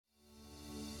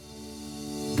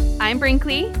I'm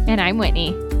Brinkley. And I'm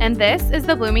Whitney. And this is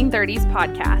the Blooming 30s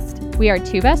podcast. We are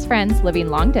two best friends living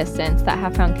long distance that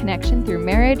have found connection through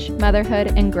marriage,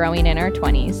 motherhood, and growing in our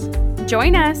 20s.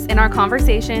 Join us in our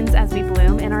conversations as we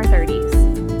bloom in our 30s.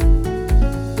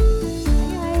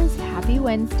 Hi guys, happy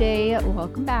Wednesday.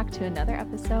 Welcome back to another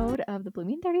episode of the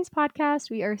Blooming 30s podcast.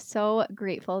 We are so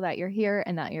grateful that you're here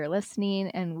and that you're listening,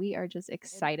 and we are just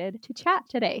excited to chat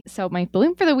today. So my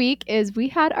bloom for the week is we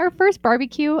had our first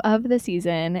barbecue of the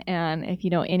season, and if you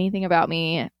know anything about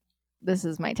me, this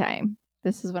is my time.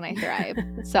 This is when I thrive.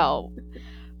 So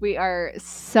we are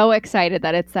so excited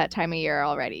that it's that time of year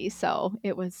already. So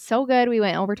it was so good. We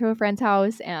went over to a friend's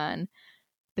house and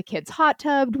the kids hot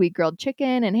tubbed. We grilled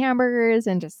chicken and hamburgers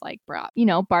and just like brought,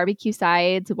 barbecue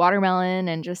sides, watermelon,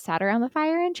 and just sat around the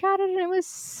fire and chatted. And it was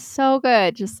so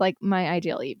good. Just like my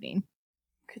ideal evening.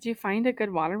 Could you find a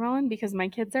good watermelon? Because my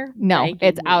kids are No,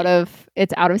 it's out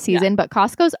of season, but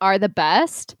Costco's are the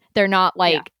best. They're not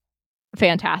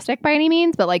fantastic by any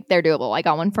means, but like they're doable. I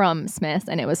got one from Smith's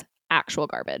and it was actual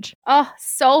garbage. Oh,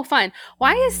 so fun.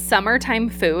 Why is summertime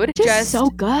food just so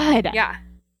good? Yeah.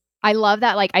 I love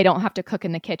that, like, I don't have to cook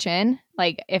in the kitchen.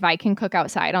 Like, if I can cook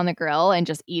outside on the grill and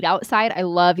just eat outside, I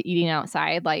love eating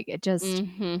outside. Like, it just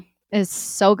is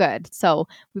so good. So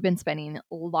we've been spending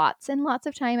lots and lots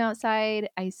of time outside.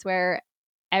 I swear,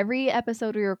 every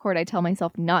episode we record, I tell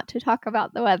myself not to talk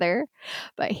about the weather,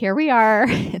 but here we are.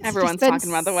 Everyone's talking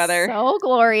about the weather. So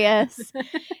glorious.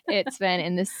 It's been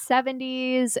in the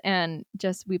 70s and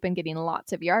just we've been getting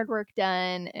lots of yard work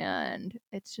done, and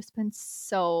it's just been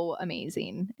so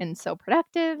amazing and so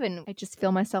productive, and I just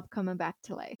feel myself coming back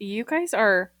to life. You guys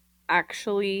are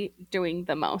actually doing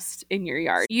the most in your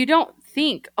yard. You don't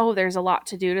think, oh, there's a lot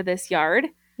to do to this yard.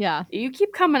 Yeah. You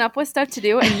keep coming up with stuff to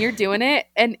do and you're doing it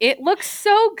and it looks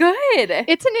so good.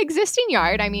 It's an existing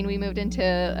yard. I mean, we moved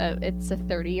into it's a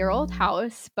 30-year-old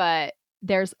house, but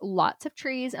there's lots of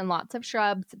trees and lots of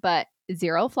shrubs, but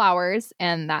zero flowers,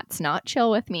 and that's not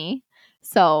chill with me.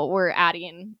 So we're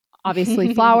adding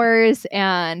obviously flowers,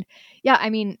 and yeah, I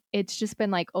mean, it's just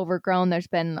been like overgrown. There's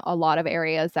been a lot of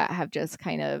areas that have just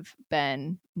kind of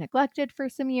been neglected for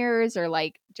some years or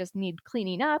like just need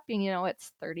cleaning up, and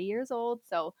it's 30 years old.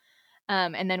 So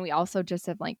and then we also just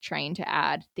have like trying to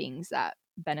add things that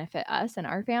benefit us and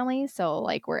our family. So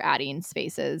like we're adding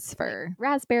spaces for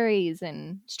raspberries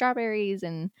and strawberries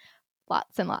and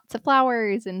lots of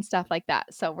flowers and stuff like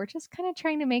that. So we're just kind of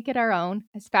trying to make it our own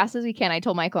as fast as we can. I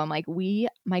told Michael, I'm like,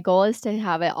 my goal is to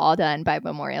have it all done by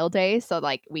Memorial Day so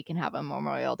like we can have a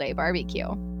Memorial Day barbecue.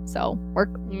 So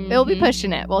we'll be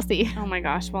pushing it. We'll see. Oh my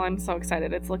gosh. Well, I'm so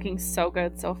excited. It's looking so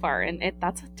good so far, and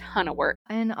that's a ton of work.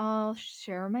 And I'll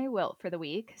share my wilt for the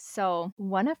week. So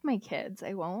one of my kids,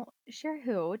 I won't share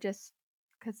who, just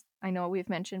because I know we've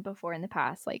mentioned before in the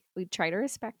past, like we try to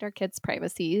respect our kids'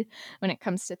 privacy when it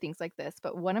comes to things like this.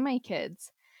 But one of my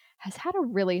kids has had a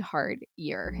really hard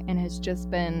year and has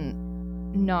just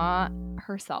been not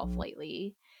herself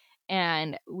lately.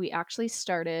 And we actually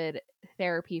started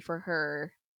therapy for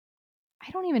her.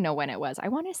 I don't even know when it was. I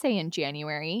want to say in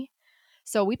January.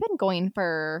 So we've been going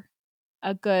for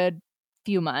a good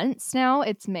few months now.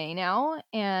 It's May now,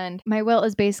 and my will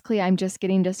is basically I'm just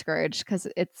getting discouraged because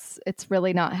it's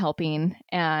really not helping,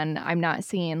 and I'm not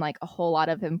seeing like a whole lot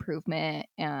of improvement,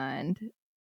 and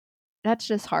that's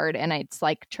just hard. And it's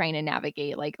like trying to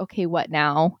navigate like, okay, what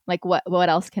now? Like what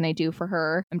else can I do for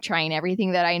her? I'm trying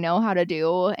everything that I know how to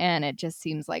do, and it just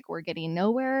seems like we're getting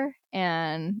nowhere.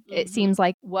 And it seems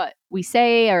like what we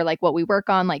say or like what we work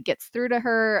on like gets through to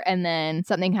her, and then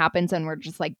something happens and we're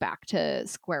just like back to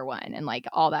square one, and like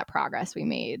all that progress we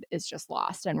made is just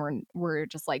lost, and we're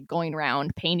just like going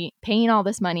around paying all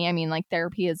this money. I mean, like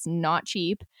therapy is not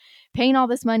cheap, paying all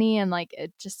this money, and like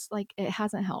it just like it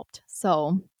hasn't helped.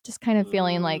 So just kind of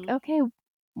feeling like, okay,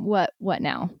 what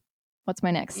now? What's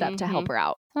my next step to help her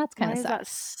out? That's kind of sucks.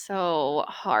 That's so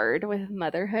hard with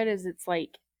motherhood. Is it's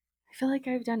like I feel like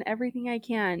I've done everything I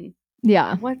can.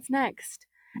 Yeah. What's next?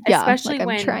 Yeah, especially like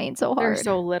when I'm trying so hard. They're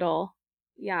so little.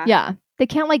 Yeah. Yeah. They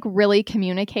can't like really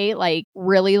communicate like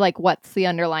really like what's the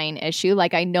underlying issue.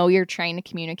 Like I know you're trying to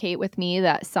communicate with me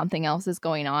that something else is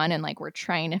going on, and like we're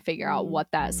trying to figure out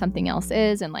what that something else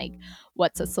is and like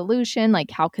what's a solution, like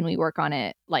how can we work on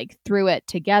it like through it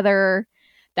together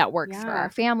that works for our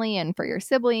family and for your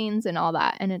siblings and all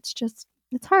that. And it's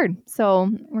hard. So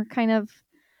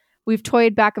we've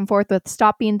toyed back and forth with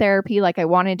stopping therapy. Like I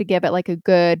wanted to give it like a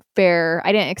good, fair,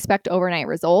 I didn't expect overnight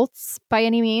results by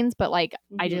any means, but like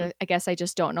I guess I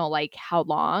just don't know like how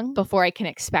long before I can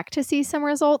expect to see some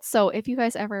results. So if you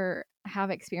guys ever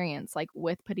have experience like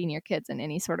with putting your kids in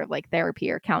any sort of like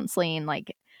therapy or counseling,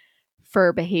 like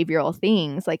for behavioral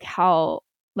things, like how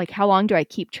like, how long do I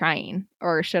keep trying?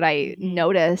 Or should I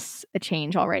notice a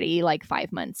change already like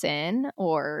 5 months in?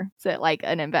 Or is it like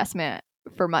an investment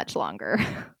for much longer?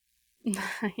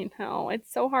 I know.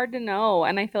 It's so hard to know.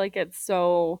 And I feel like it's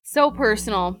so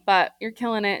personal, but you're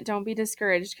killing it. Don't be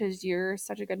discouraged because you're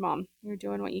such a good mom. You're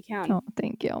doing what you can. Oh,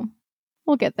 thank you.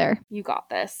 We'll get there. You got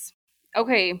this.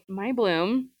 Okay, my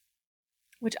bloom,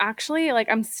 which actually, like,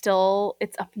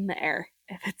 it's up in the air.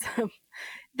 If it's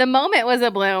the moment was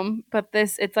a bloom, but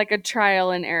it's like a trial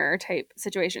and error type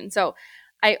situation. So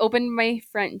I opened my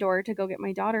front door to go get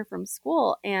my daughter from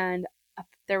school, and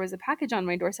there was a package on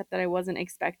my doorstep that I wasn't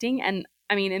expecting. And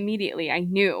I mean, immediately I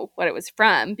knew what it was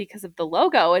from because of the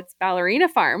logo. It's Ballerina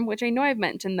Farm, which I know I've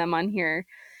mentioned them on here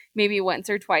maybe once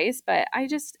or twice, but I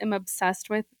just am obsessed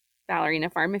with Ballerina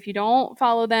Farm. If you don't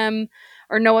follow them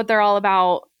or know what they're all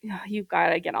about, you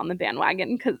gotta get on the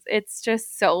bandwagon because it's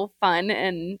just so fun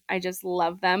and I just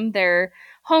love them. They're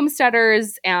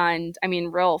homesteaders and I mean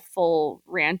real full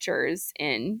ranchers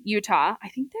in Utah. I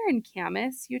think they're in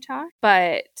Kamas, Utah,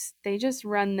 but they just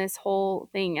run this whole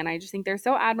thing and I just think they're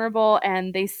so admirable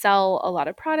and they sell a lot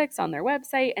of products on their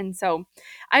website. And so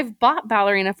I've bought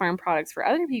Ballerina Farm products for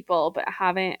other people, but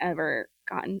haven't ever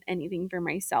gotten anything for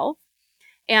myself.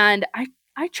 And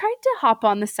I tried to hop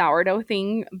on the sourdough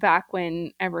thing back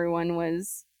when everyone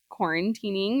was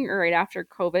quarantining or right after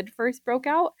COVID first broke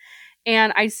out.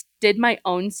 And I did my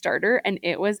own starter and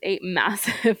it was a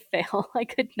massive fail. I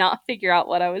could not figure out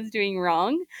what I was doing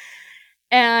wrong.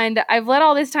 And I've let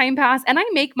all this time pass and I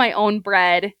make my own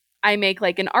bread. I make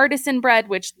like an artisan bread,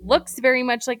 which looks very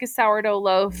much like a sourdough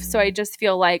loaf. So I just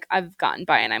feel like I've gotten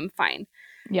by and I'm fine.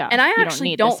 Yeah. And I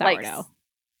actually don't like sourdough.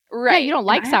 Right. Yeah, you don't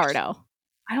like sourdough.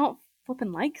 I don't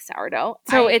flipping like sourdough.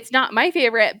 So it's not my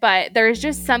favorite, but there's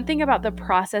just something about the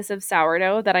process of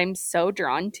sourdough that I'm so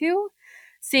drawn to.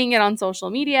 Seeing it on social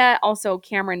media. Also,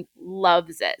 Cameron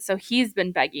loves it. So he's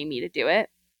been begging me to do it.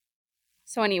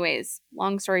 So anyways,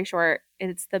 long story short,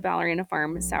 it's the Ballerina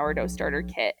Farm sourdough starter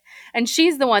kit. And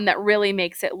she's the one that really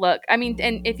makes it look. I mean,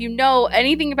 and if you know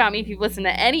anything about me, if you've listened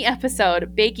to any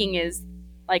episode, baking is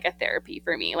like a therapy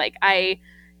for me. Like I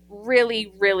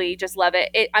really, really just love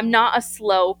it. I'm not a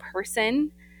slow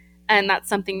person, and that's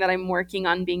something that I'm working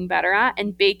on being better at.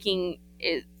 And baking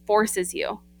forces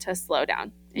you to slow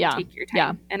down and take your time.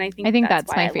 Yeah. And I think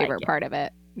that's my favorite part of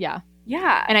it. Yeah.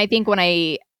 Yeah. And I think when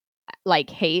I like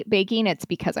hate baking, it's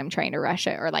because I'm trying to rush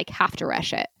it or like have to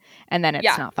rush it. And then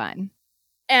it's not fun.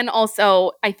 And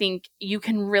also, I think you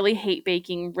can really hate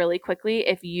baking really quickly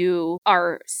if you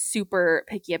are super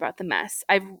picky about the mess.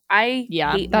 I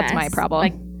hate that's mess. my problem.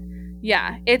 Like,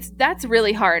 yeah, that's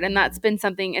really hard. And that's been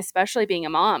something, especially being a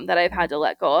mom, that I've had to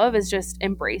let go of is just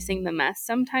embracing the mess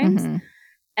sometimes. Mm-hmm.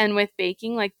 And with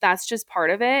baking, like that's just part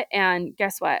of it. And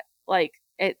guess what? Like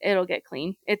it'll get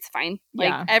clean. It's fine.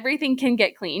 Like everything can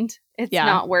get cleaned. It's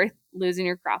not worth losing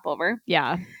your crop over.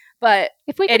 Yeah. But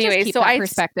if we could just keep that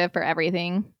perspective for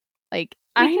everything, like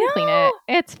we can clean it.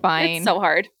 It's fine. It's so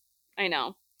hard. I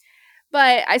know.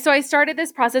 But I started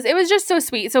this process. It was just so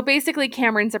sweet. So basically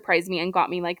Cameron surprised me and got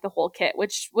me like the whole kit,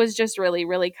 which was just really,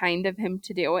 really kind of him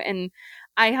to do. And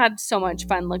I had so much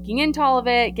fun looking into all of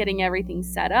it, getting everything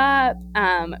set up,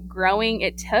 growing.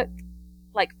 It took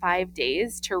like 5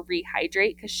 days to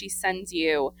rehydrate because she sends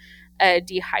you a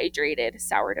dehydrated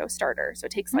sourdough starter. So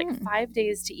it takes like 5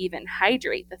 days to even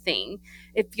hydrate the thing.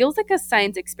 It feels like a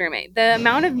science experiment. The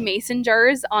amount of mason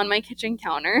jars on my kitchen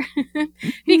counter,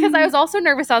 because I was also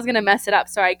nervous I was going to mess it up.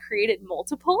 So I created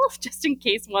multiple just in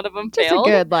case one of them failed. Just a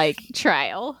good like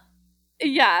trial.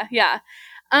 Yeah. Yeah.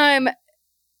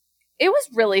 It was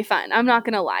really fun. I'm not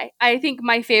going to lie. I think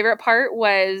my favorite part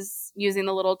was using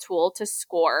the little tool to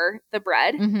score the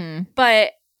bread. Mm-hmm.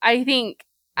 But I think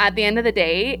at the end of the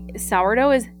day,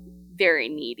 sourdough is very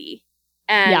needy.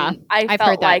 And I felt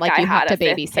heard that, like I had to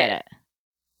babysit it.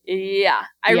 Yeah,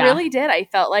 I really did. I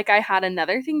felt like I had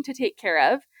another thing to take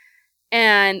care of.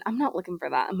 And I'm not looking for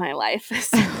that in my life.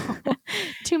 So.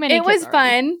 Too many kids. It was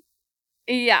fun.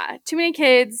 Yeah, too many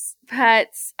kids,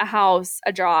 pets, a house,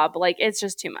 a job. Like, it's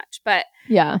just too much. But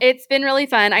yeah, it's been really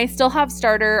fun. I still have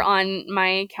starter on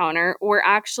my counter. We're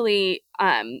actually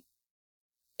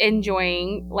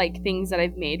enjoying, like, things that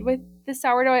I've made with the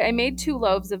sourdough. I made 2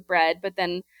 loaves of bread, but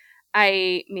then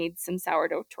I made some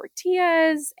sourdough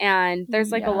tortillas. And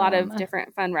there's, like, a lot of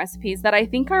different fun recipes that I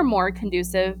think are more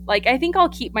conducive. Like, I think I'll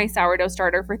keep my sourdough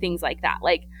starter for things like that,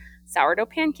 like sourdough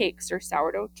pancakes or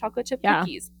sourdough chocolate chip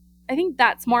cookies. I think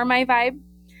that's more my vibe.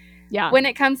 Yeah. When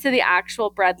it comes to the actual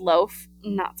bread loaf,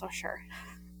 not so sure.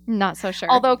 Not so sure.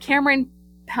 Although Cameron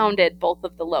pounded both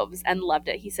of the loaves and loved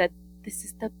it. He said this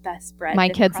is the best bread. My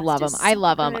The kids crust love them. is I so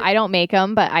love them. good. I don't make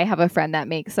them, but I have a friend that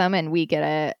makes them, and we get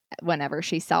it whenever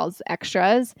she sells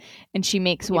extras. And she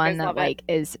makes You one guys that love it. like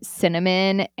is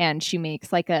cinnamon, and she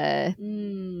makes like a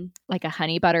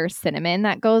honey butter cinnamon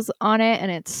that goes on it,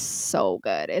 and it's so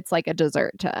good. It's like a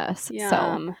dessert to us. So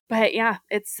Yum. But yeah,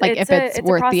 it's like if it's a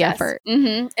worth the process. effort.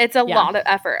 It's a Yeah. lot of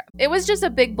effort. It was just a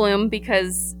big bloom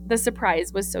because the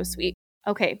surprise was so sweet.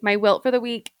 Okay, my wilt for the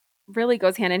week really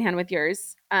goes hand in hand with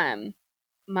yours.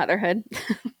 Motherhood.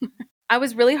 I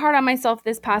was really hard on myself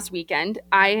this past weekend.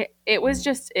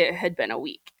 It had been a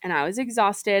week and I was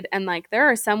exhausted. And like, there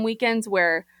are some weekends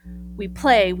where we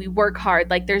play, we work hard.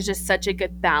 Like, there's just such a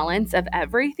good balance of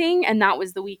everything. And that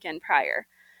was the weekend prior.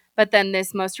 But then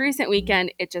this most recent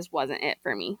weekend, it just wasn't it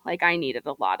for me. Like, I needed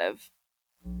a lot of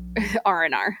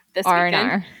R&R this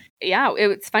weekend. Yeah,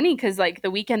 it's funny because like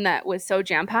the weekend that was so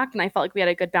jam-packed and I felt like we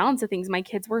had a good balance of things, my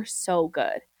kids were so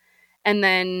good. And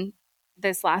then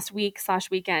this last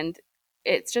weekend,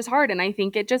 it's just hard. And I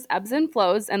think it just ebbs and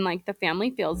flows and like the family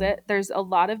feels it. There's a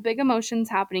lot of big emotions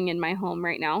happening in my home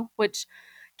right now, which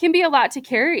can be a lot to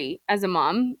carry as a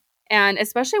mom. And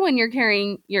especially when you're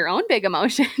carrying your own big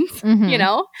emotions, you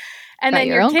know? And Got then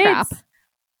your your own kids. crap.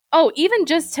 Oh, even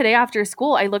just today after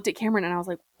school, I looked at Cameron and I was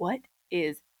like, what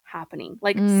is happening?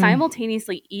 Like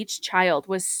simultaneously, each child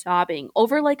was sobbing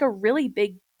over like a really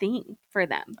big thing for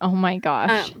them. Oh my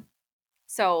gosh.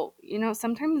 So, you know,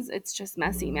 sometimes it's just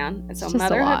messy, man. It's so just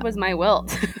motherhood was my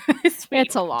wilt.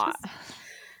 It's a lot.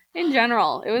 In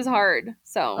general, it was hard.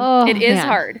 So it is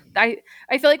hard. I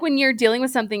feel like when you're dealing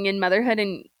with something in motherhood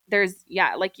and there's,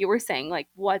 like you were saying, like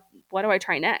what do I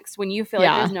try next? When you feel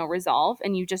like there's no resolve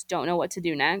and you just don't know what to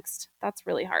do next, that's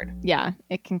really hard. Yeah,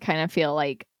 it can kind of feel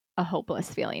like a hopeless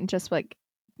feeling, just like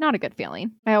not a good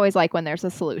feeling. I always like when there's a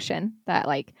solution that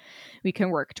like we can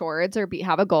work towards or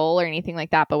have a goal or anything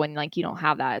like that. But when like you don't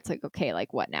have that, it's like, okay,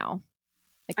 like what now?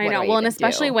 Like, I know. Well, and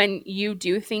especially when you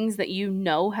do things that you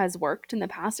know has worked in the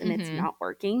past and it's not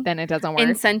working. Then it doesn't work.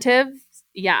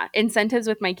 Incentives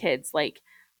with my kids. Like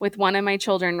with one of my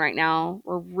children right now,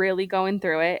 we're really going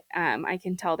through it. I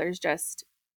can tell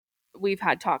we've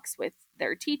had talks with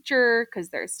their teacher because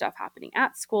there's stuff happening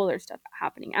at school, there's stuff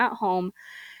happening at home.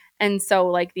 And so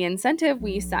like the incentive,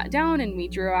 we sat down and we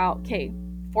drew out, okay,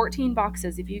 14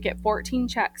 boxes. If you get 14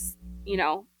 checks, you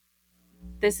know,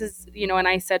 this is, you know, and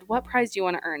I said, what prize do you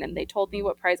want to earn? And they told me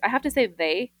what prize. I have to say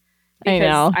they,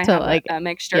 because I have like a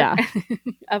mixture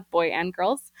of boy and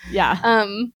girls. Yeah.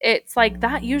 It's like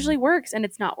that usually works and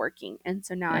it's not working. And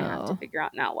so now I have to figure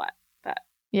out now what. But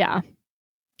yeah,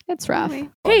 it's rough. Anyway.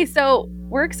 Okay, so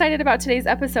we're excited about today's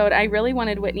episode. I really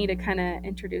wanted Whitney to kind of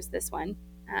introduce this one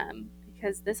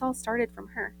because this all started from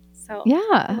her. So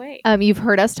yeah, you've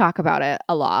heard us talk about it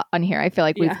a lot on here. I feel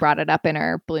like we've brought it up in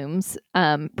our blooms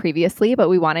previously, but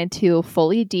we wanted to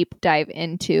fully deep dive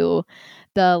into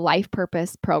the life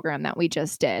purpose program that we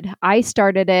just did. I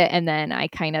started it and then I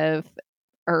kind of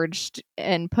urged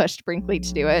and pushed Brinkley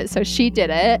to do it. So she did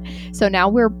it. So now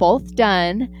we're both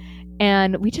done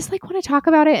and we just like want to talk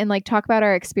about it and like talk about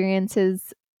our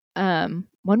experiences when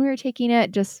we were taking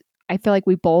it. Just I feel like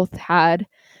we both had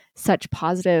such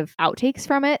positive outtakes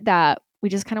from it that we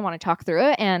just kind of want to talk through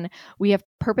it. And we have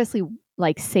purposely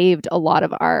like saved a lot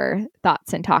of our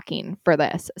thoughts and talking for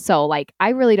this. So like, I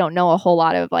really don't know a whole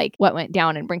lot of like what went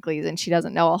down in Brinkley's and she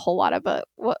doesn't know a whole lot of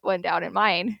what went down in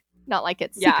mine. Not like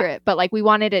it's secret, but like we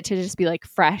wanted it to just be like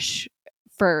fresh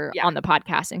for on the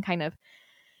podcast and kind of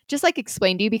just like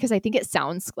explain to you because I think it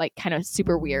sounds like kind of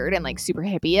super weird and like super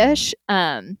hippie-ish.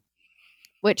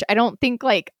 Which I don't think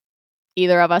like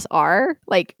either of us are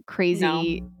like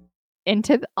crazy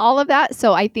into all of that.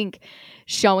 So I think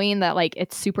showing that like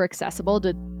it's super accessible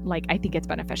to like, I think it's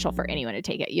beneficial for anyone to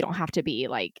take it. You don't have to be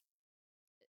like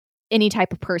any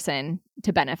type of person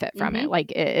to benefit from it.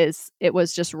 Like it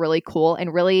was just really cool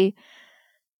and really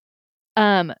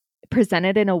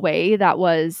presented in a way that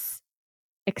was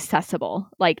accessible,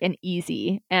 like and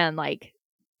easy and like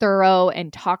thorough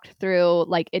and talked through.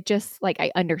 Like it just like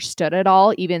I understood it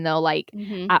all, even though like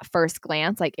at first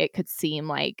glance like it could seem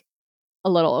like a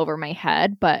little over my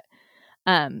head. But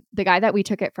the guy that we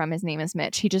took it from, his name is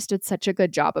Mitch, he just did such a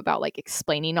good job about like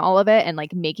explaining all of it and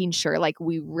like making sure like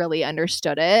we really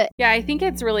understood it. Yeah, I think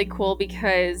it's really cool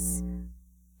because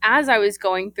as I was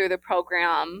going through the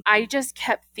program, I just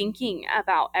kept thinking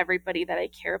about everybody that I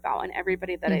care about and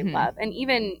everybody that I love, and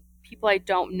even people I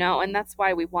don't know. And that's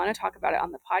why we want to talk about it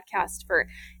on the podcast. For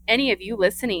any of you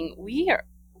listening, we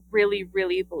really,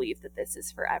 really believe that this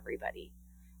is for everybody.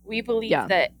 We believe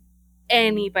that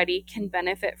anybody can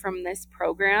benefit from this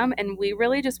program, and we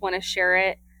really just want to share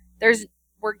it. There's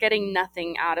we're getting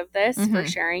nothing out of this for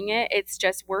sharing it. It's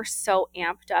just we're so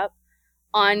amped up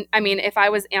on, I mean, if I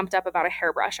was amped up about a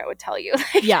hairbrush, I would tell you.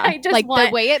 I just like the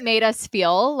way it made us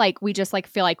feel, like we just like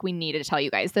feel like we needed to tell you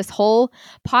guys. This whole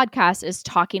podcast is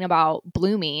talking about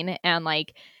blooming and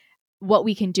like what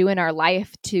we can do in our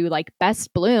life to like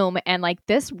best bloom, and like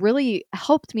this really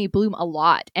helped me bloom a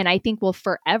lot, and I think will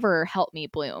forever help me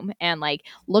bloom and like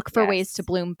look for ways to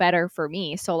bloom better for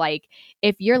me. So like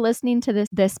if you're listening to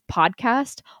this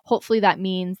podcast, hopefully that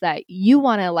means that you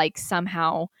want to like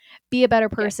somehow be a better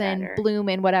person, bloom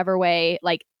in whatever way.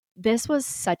 Like this was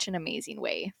such an amazing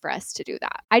way for us to do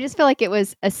that. I just feel like it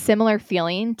was a similar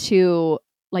feeling to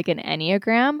like an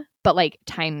Enneagram, but like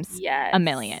times a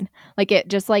million. Like it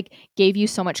just like gave you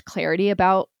so much clarity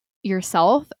about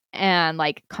yourself and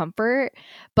like comfort,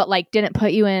 but like didn't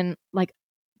put you in like,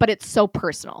 but it's so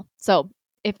personal. So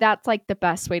if that's like the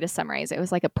best way to summarize it, it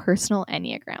was like a personal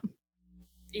Enneagram.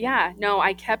 Yeah, no,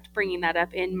 I kept bringing that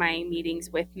up in my meetings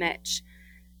with Mitch,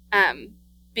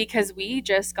 because we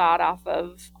just got off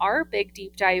of our big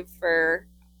deep dive for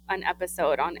an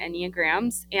episode on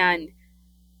Enneagrams. And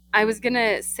I was going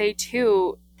to say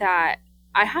too that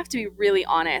I have to be really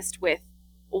honest with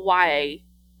why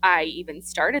I even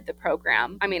started the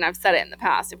program. I mean, I've said it in the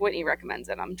past. If Whitney recommends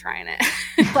it, I'm trying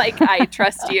it. Like, I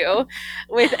trust you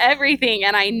with everything.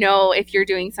 And I know if you're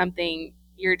doing something,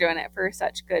 you're doing it for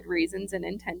such good reasons and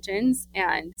intentions.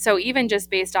 And so even just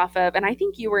based off of, and I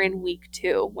think you were in week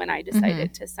 2 when I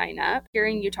decided to sign up,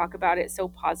 hearing you talk about it so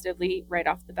positively right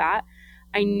off the bat,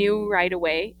 I knew right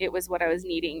away it was what I was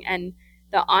needing. And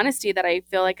the honesty that I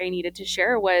feel like I needed to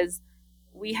share was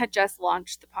we had just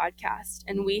launched the podcast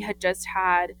and we had just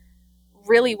had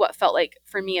really what felt like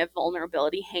for me a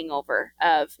vulnerability hangover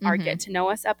of our Get to Know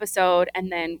Us episode.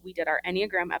 And then we did our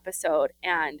Enneagram episode.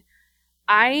 And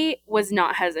I was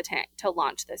not hesitant to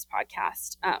launch this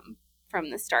podcast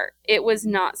from the start. It was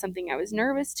not something I was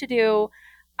nervous to do.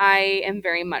 I am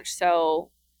very much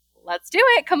so, let's do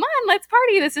it. Come on, let's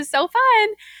party. This is so fun.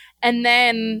 And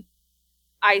then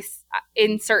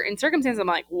in certain circumstances, I'm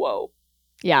like, whoa.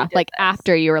 Yeah. Like this.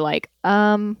 After you were like,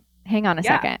 hang on a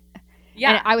second.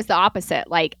 Yeah. And I was the opposite.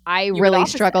 Like I really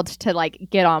struggled to like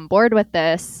get on board with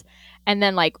this. And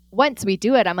then like once we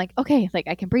do it, I'm like, okay, like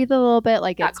I can breathe a little bit.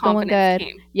 Like it's going good.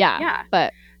 Yeah.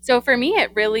 But so for me,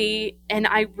 it really, and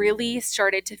I really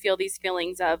started to feel these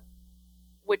feelings of,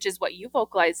 which is what you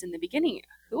vocalized in the beginning.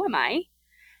 Who am I?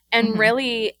 And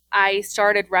really, I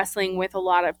started wrestling with a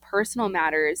lot of personal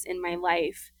matters in my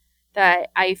life that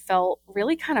I felt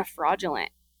really kind of fraudulent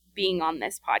being on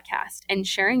this podcast and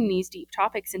sharing these deep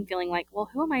topics and feeling like, well,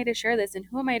 who am I to share this? And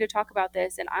who am I to talk about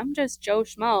this? And I'm just Joe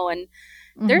Schmo and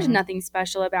there's nothing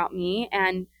special about me.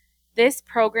 And this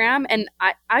program, and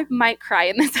I might cry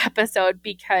in this episode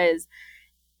because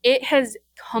it has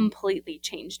completely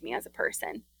changed me as a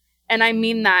person. And I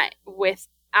mean that with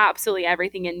absolutely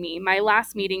everything in me. My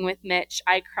last meeting with Mitch,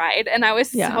 I cried and I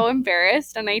was so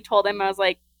embarrassed. And I told him, I was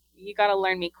like, you got to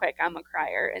learn me quick. I'm a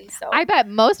crier. And so I bet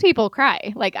most people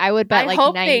cry. Like I would bet like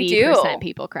 90%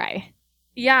 people cry.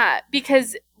 Yeah,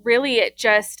 because really it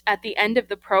just at the end of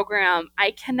the program,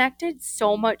 I connected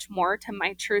so much more to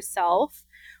my true self,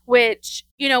 which,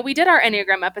 you know, we did our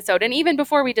Enneagram episode. And even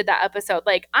before we did that episode,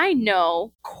 like I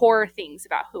know core things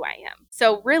about who I am.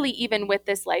 So really, even with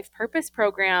this life purpose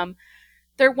program,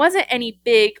 there wasn't any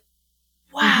big,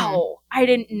 wow, I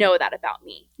didn't know that about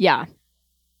me. Yeah.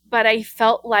 But I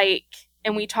felt like,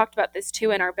 and we talked about this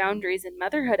too in our Boundaries and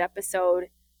Motherhood episode,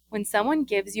 when someone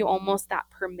gives you almost that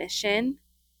permission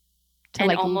to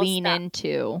like lean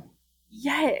into.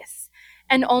 Yes.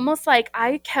 And almost like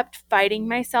I kept fighting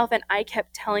myself and I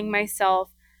kept telling myself,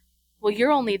 well,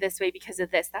 you're only this way because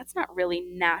of this. That's not really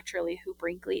naturally who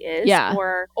Brinkley is. Yeah.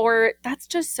 Or that's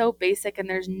just so basic and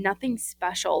there's nothing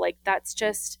special. Like that's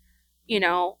just, you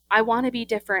know, I want to be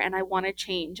different and I want to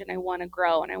change and I want to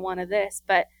grow and I want to this.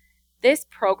 But this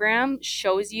program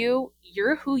shows you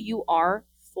you're who you are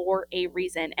for a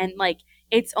reason. And like,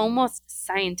 it's almost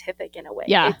scientific in a way.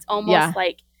 Yeah. It's almost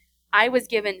like I was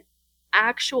given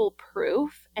actual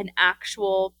proof and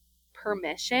actual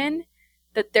permission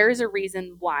that there's a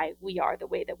reason why we are the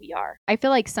way that we are. I feel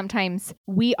like sometimes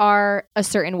we are a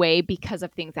certain way because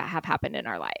of things that have happened in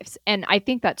our lives. And I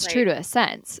think that's true to a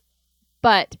sense.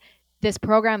 But this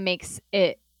program makes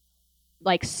it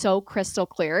like so crystal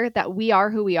clear that we are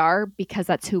who we are because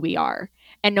that's who we are.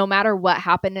 And no matter what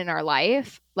happened in our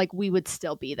life, like we would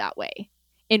still be that way.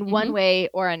 In one way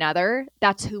or another,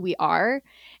 that's who we are.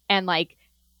 And like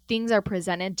things are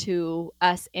presented to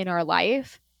us in our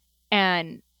life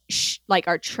and like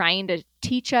are trying to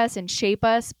teach us and shape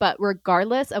us. But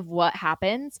regardless of what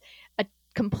happens,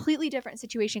 completely different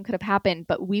situation could have happened,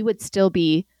 but we would still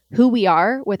be who we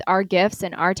are with our gifts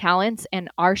and our talents and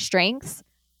our strengths,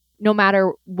 no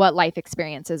matter what life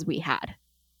experiences we had.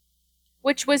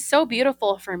 Which was so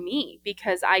beautiful for me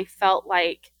because I felt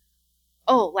like,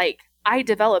 oh, like I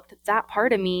developed that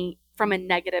part of me from a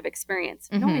negative experience.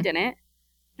 No, I didn't.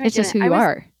 No, It's just who I you was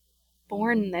are.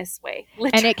 born this way,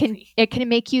 And literally. it can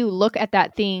make you look at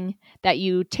that thing that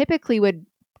you typically would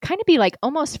kind of be like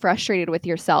almost frustrated with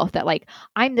yourself, that like,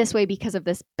 I'm this way because of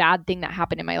this bad thing that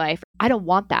happened in my life. I don't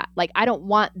want that. Like, I don't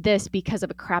want this because of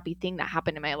a crappy thing that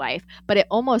happened in my life. But it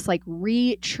almost like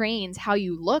retrains how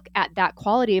you look at that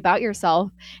quality about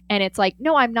yourself. And it's like,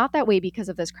 no, I'm not that way because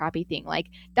of this crappy thing. Like,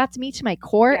 that's me to my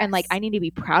core. And like, Yes. I need to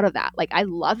be proud of that. Like, I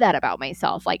love that about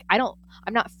myself. Like, I'm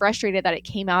not frustrated that it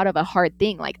came out of a hard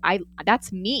thing. Like,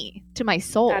 that's me to my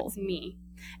soul. That's me.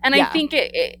 And Yeah. I think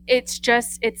it's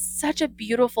such a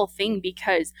beautiful thing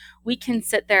because we can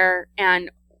sit there,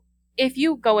 and if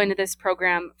you go into this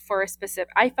program for a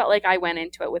specific, I felt like I went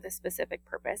into it with a specific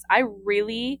purpose. I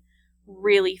really,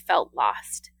 really felt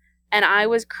lost, and I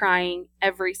was crying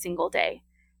every single day.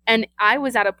 And I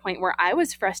was at a point where I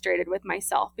was frustrated with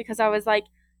myself because I was like,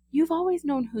 you've always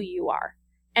known who you are,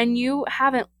 and you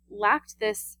haven't lacked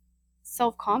this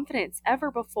self-confidence ever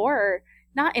before,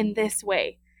 not in this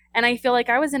way. And I feel like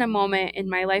I was in a moment in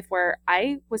my life where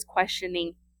I was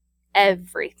questioning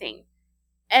everything.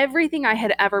 Everything I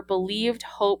had ever believed,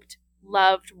 hoped,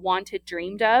 loved, wanted,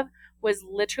 dreamed of was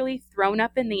literally thrown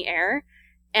up in the air.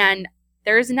 And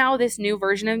there's now this new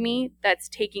version of me that's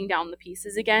taking down the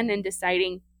pieces again and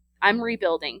deciding I'm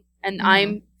rebuilding and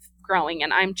I'm growing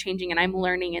and I'm changing and I'm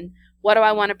learning, and what do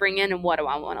I want to bring in and what do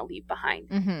I want to leave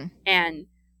behind. And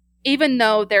even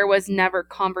though there was never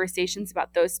conversations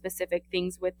about those specific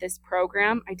things with this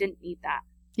program, I didn't need that.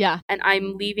 Yeah. And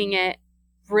I'm leaving it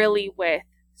really with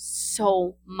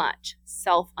so much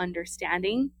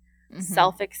self-understanding,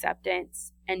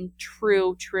 self-acceptance, and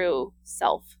true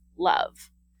self-love.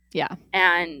 Yeah.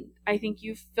 And I think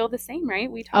you feel the same,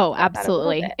 right? We talked about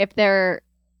absolutely. That a little bit. If there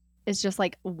is just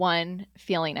like one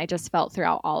feeling I just felt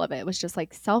throughout all of it, was just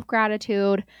like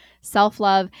self-gratitude,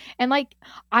 self-love. And like,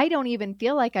 I don't even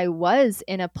feel like I was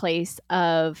in a place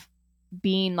of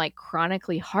being like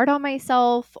chronically hard on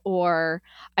myself, or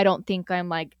I don't think I'm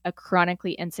like a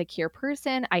chronically insecure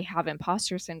person. I have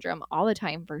imposter syndrome all the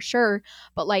time for sure.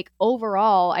 But like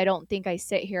overall, I don't think I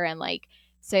sit here and like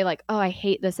say like, oh, I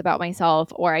hate this about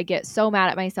myself, or I get so mad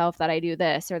at myself that I do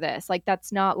this or this. Like,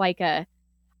 that's not like I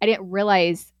didn't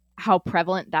realize how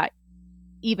prevalent that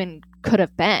even could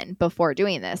have been before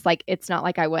doing this. Like, it's not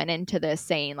like I went into this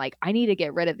saying like, I need to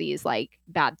get rid of these like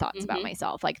bad thoughts about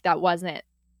myself. Like, that wasn't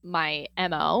my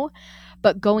MO.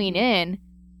 But going in,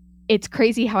 it's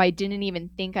crazy how I didn't even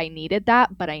think I needed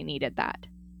that, but I needed that.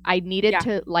 I needed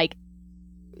to like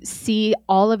see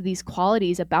all of these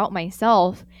qualities about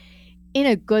myself in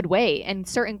a good way, and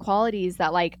certain qualities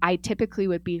that like I typically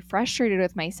would be frustrated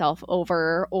with myself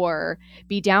over or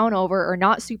be down over or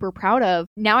not super proud of.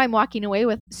 Now I'm walking away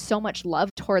with so much love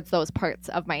towards those parts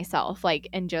of myself, like,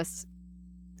 and just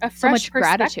so much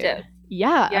gratitude.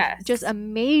 Yeah. Yes. Just a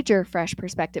major fresh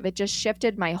perspective. It just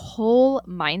shifted my whole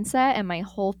mindset and my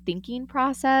whole thinking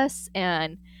process.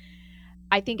 And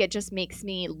I think it just makes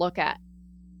me look at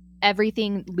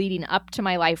everything leading up to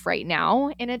my life right now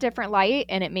in a different light,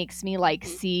 and it makes me like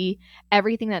see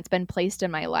everything that's been placed in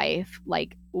my life,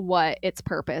 like what its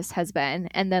purpose has been.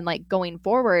 And then like going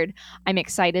forward, I'm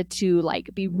excited to like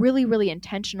be really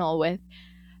intentional with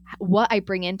what I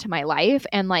bring into my life,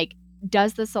 and like,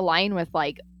 does this align with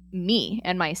like me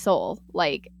and my soul,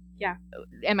 like,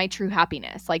 and my true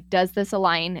happiness? Like, does this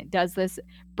align? Does this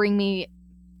bring me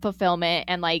fulfillment?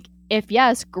 And like, if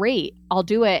yes, great, I'll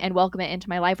do it and welcome it into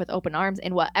my life with open arms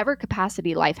in whatever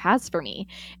capacity life has for me.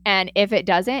 And if it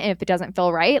doesn't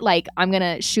feel right, like, I'm going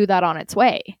to shoo that on its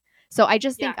way. So I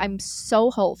just think I'm so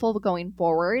hopeful going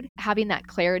forward, having that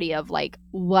clarity of like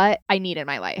what I need in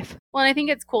my life. Well, and I think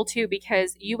it's cool too,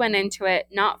 because you went into it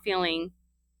not feeling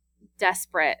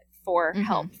desperate for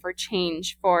help, for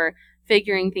change, for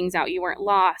figuring things out. You weren't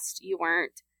lost. You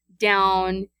weren't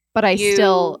down. But I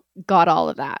still got all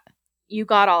of that. You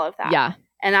got all of that. Yeah.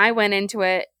 And I went into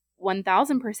it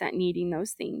 1000% needing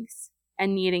those things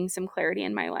and needing some clarity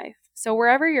in my life. So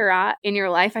wherever you're at in your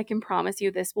life, I can promise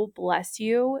you this will bless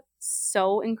you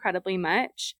so incredibly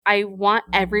much. I want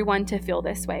everyone to feel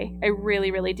this way. I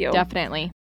really, really do. Definitely.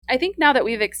 I think now that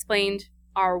we've explained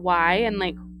our why and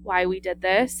like why we did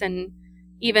this, and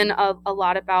even a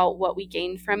lot about what we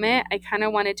gained from it, I kind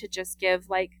of wanted to just give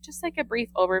like a brief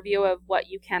overview of what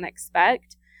you can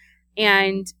expect.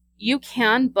 And you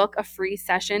can book a free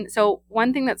session. So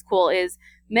one thing that's cool is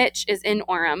Mitch is in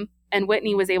Orem, and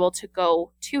Whitney was able to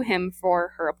go to him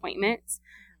for her appointments.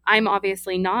 I'm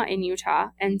obviously not in Utah.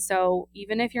 And so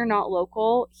even if you're not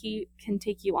local, he can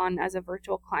take you on as a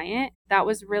virtual client. That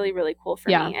was really, really cool for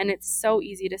me. And it's so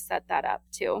easy to set that up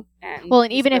too. And well,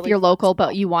 and even really if you're local, flexible.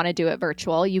 but you want to do it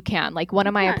virtual, you can. Like one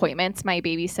of my appointments, my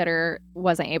babysitter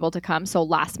wasn't able to come. So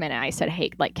last minute I said, hey,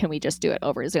 like, can we just do it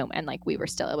over Zoom? And like, we were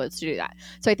still able to do that.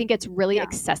 So I think it's really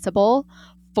accessible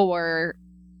for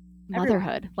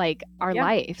motherhood, like our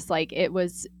lives. Like it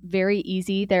was very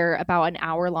easy. They're about an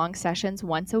hour-long sessions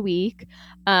once a week.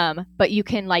 But you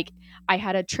can like, I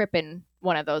had a trip in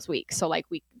one of those weeks. So like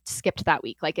we skipped that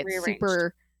week. Like it's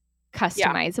super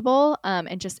customizable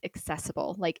and just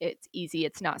accessible. Like it's easy.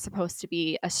 It's not supposed to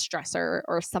be a stressor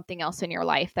or something else in your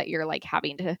life that you're like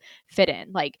having to fit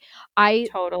in. Like I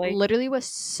literally was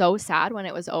so sad when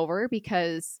it was over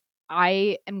because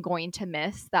I am going to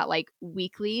miss that like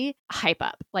weekly hype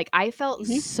up. Like I felt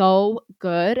so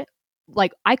good.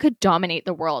 Like I could dominate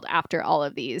the world after all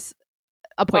of these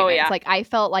appointments. Like I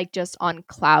felt like just on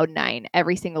cloud 9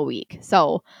 every single week.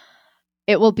 So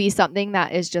it will be something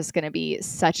that is just going to be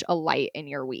such a light in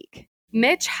your week.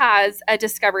 Mitch has a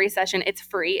discovery session. It's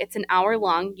free. It's an hour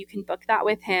long. You can book that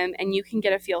with him and you can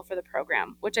get a feel for the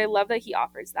program, which I love that he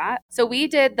offers that. So we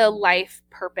did the Life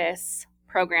Purpose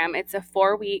program. It's a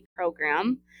 4-week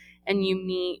program and you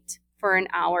meet for an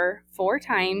hour 4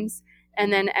 times.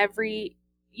 And then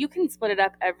you can split it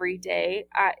up every day,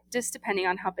 just depending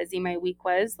on how busy my week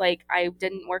was. Like I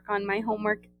didn't work on my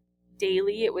homework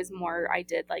daily. It was more, I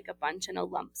did like a bunch in a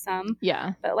lump sum.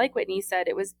 Yeah. But like Whitney said,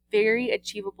 it was very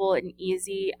achievable and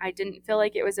easy. I didn't feel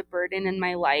like it was a burden in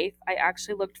my life. I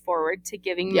actually looked forward to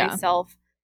giving myself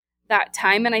that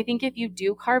time. And I think if you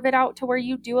do carve it out to where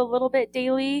you do a little bit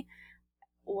daily,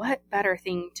 what better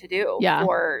thing to do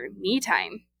for me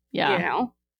time? Yeah. You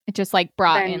know? It just like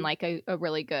brought in like a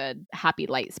really good happy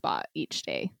light spot each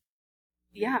day.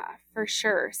 Yeah, for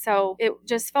sure. So it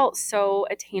just felt so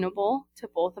attainable to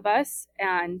both of us.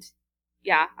 And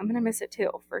yeah, I'm going to miss it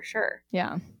too, for sure.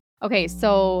 Yeah. Okay,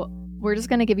 so we're just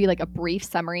going to give you like a brief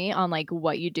summary on like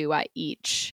what you do at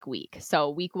each week. So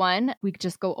week 1, we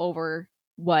just go over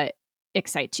what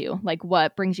excites you, like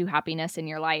what brings you happiness in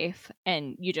your life.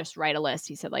 And you just write a list.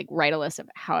 He said like write a list of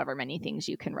however many things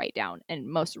you can write down and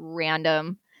most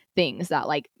random things that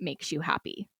like makes you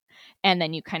happy. And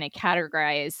then you kind of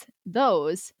categorize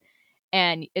those.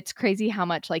 And it's crazy how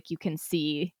much like you can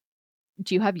see.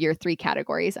 Do you have your 3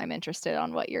 categories? I'm interested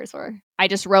on what yours were. I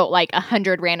just wrote like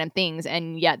 100 random things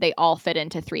and yet they all fit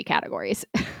into 3 categories.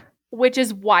 Which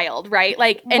is wild, right?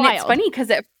 Like, and it's funny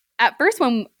because at first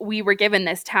when we were given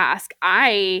this task,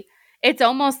 it's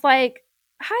almost like,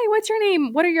 hi, what's your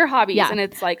name? What are your hobbies? Yeah. And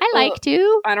it's like, I like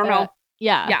to. I don't know.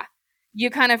 Yeah. Yeah. You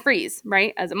kind of freeze,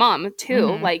 right? As a mom too.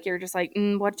 Mm-hmm. Like you're just like,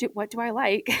 what do I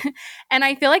like? And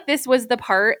I feel like this was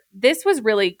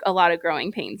really a lot of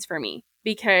growing pains for me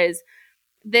because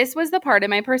this was the part of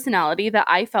my personality that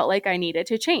I felt like I needed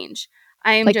to change.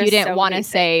 I'm like just you didn't want to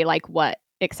say like what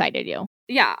excited you.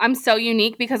 Yeah, I'm so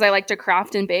unique because I like to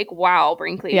craft and bake. Wow,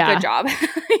 Brinkley, good job.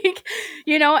 Like,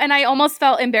 you know, and I almost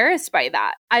felt embarrassed by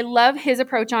that. I love his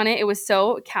approach on it. It was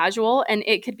so casual and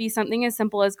it could be something as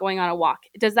simple as going on a walk.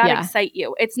 Does that excite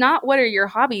you? It's not what are your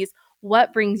hobbies?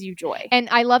 What brings you joy? And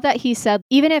I love that he said,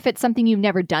 even if it's something you've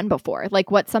never done before,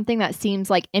 like what's something that seems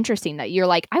like interesting that you're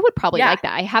like, I would probably like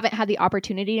that. I haven't had the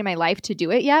opportunity in my life to do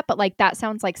it yet, but like that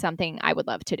sounds like something I would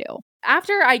love to do.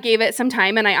 After I gave it some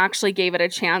time and I actually gave it a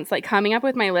chance, like coming up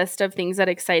with my list of things that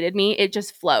excited me, it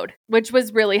just flowed, which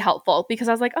was really helpful because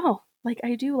I was like, oh, like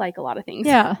I do like a lot of things.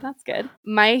 Yeah. That's good.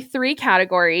 My 3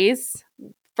 categories.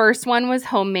 First one was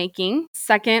homemaking.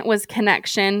 Second was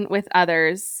connection with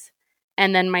others.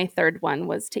 And then my third one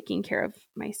was taking care of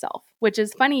myself, which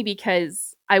is funny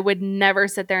because I would never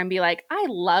sit there and be like, I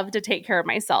love to take care of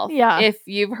myself. Yeah. If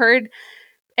you've heard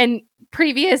in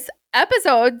previous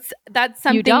episodes, that's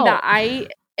something that I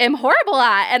am horrible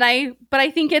at. But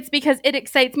I think it's because it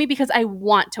excites me because I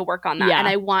want to work on that and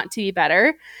I want to be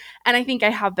better. And I think I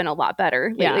have been a lot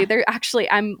better lately.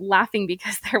 I'm laughing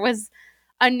because there was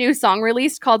a new song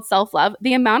released called Self Love.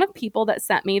 The amount of people that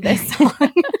sent me this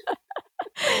song.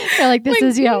 They're like, this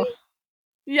is you.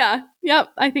 Yeah. Yep.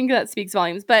 I think that speaks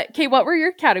volumes. But Kay, what were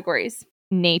your categories?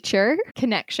 Nature,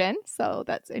 connection. So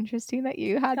that's interesting that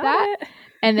you had that.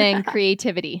 And then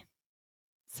creativity.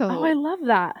 So I love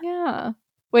that. Yeah.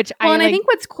 Which I think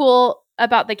what's cool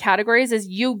about the categories is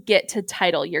you get to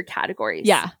title your categories.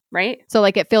 Yeah. Right? So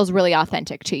like it feels really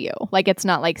authentic to you. Like it's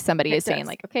not like somebody is saying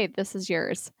like, okay, this is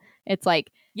yours. It's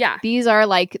like Yeah. These are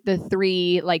like the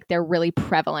three, like they're really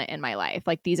prevalent in my life.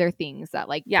 Like these are things that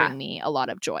like Yeah. bring me a lot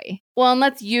of joy. Well, and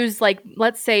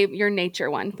let's say your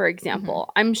nature one, for example.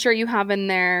 I'm sure you have in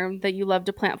there that you love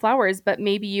to plant flowers, but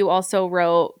maybe you also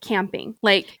wrote camping.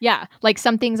 Like, yeah, like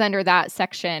some things under that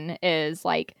section is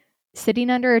like sitting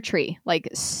under a tree, like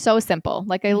so simple.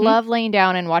 Like I love laying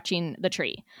down and watching the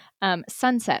tree.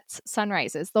 Sunsets,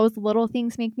 sunrises, those little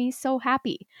things make me so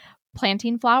happy.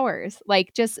 Planting flowers,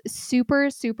 like just super,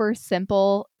 super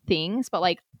simple things, but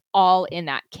like all in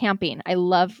that. Camping. I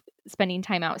love spending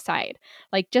time outside.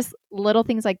 Like just little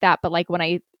things like that. But like when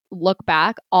I look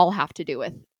back, all have to do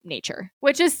with nature.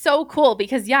 which is so cool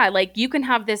because yeah, like you can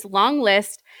have this long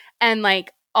list and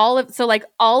like all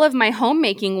of my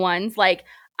homemaking ones, like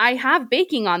I have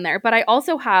baking on there, but I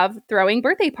also have throwing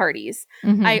birthday parties.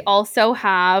 I also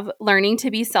have learning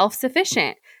to be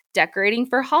self-sufficient, decorating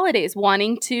for holidays,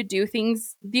 wanting to do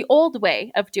things the old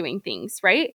way of doing things,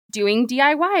 right? Doing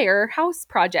DIY or house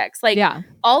projects. Like yeah.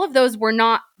 all of those were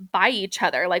not by each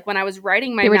other. Like when I was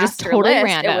writing my They were just master totally list,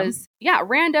 random. it was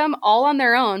random, all on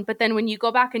their own. But then when you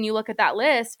go back and you look at that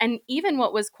list, and even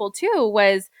what was cool too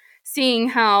was seeing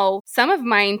how some of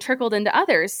mine trickled into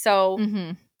others.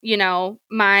 So you know,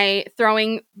 my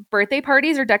throwing birthday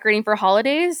parties or decorating for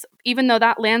holidays, even though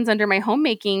that lands under my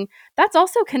homemaking, that's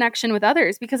also connection with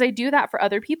others because I do that for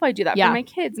other people. I do that for my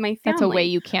kids, my family. That's a way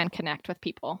you can connect with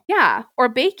people. Yeah. Or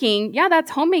baking. Yeah, that's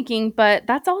homemaking, but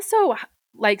that's also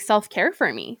like self-care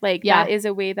for me. Like that is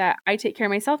a way that I take care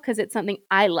of myself because it's something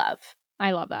I love.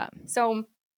 I love that. So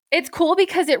it's cool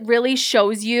because it really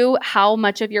shows you how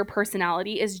much of your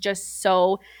personality is just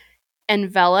so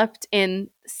enveloped in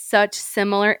such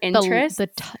similar interests.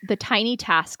 The tiny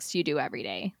tasks you do every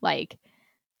day, like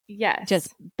yes,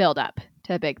 just build up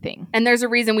to a big thing. And there's a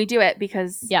reason we do it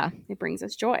because it brings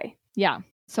us joy. Yeah.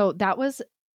 So that was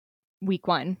week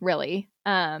 1, really.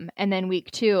 And then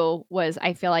week 2 was,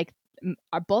 I feel like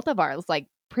both of ours like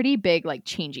pretty big like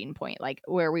changing point, like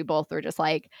where we both were just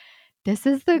like, this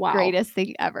is the greatest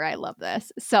thing ever. I love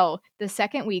this. So the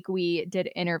second week we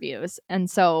did interviews. And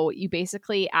so you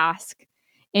basically ask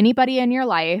anybody in your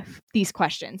life these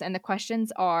questions. And the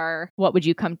questions are, what would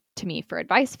you come to me for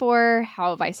advice for? How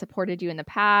have I supported you in the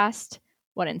past?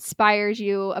 What inspires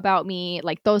you about me?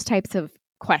 Like those types of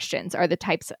questions are the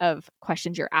types of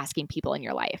questions you're asking people in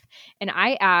your life. And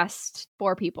I asked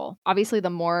 4 people. Obviously,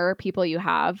 the more people you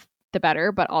have, the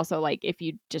better. But also, like, if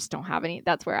you just don't have any,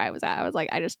 that's where I was at. I was like,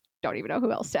 I just don't even know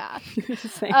who else to ask.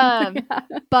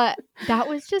 But that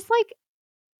was just like,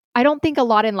 I don't think a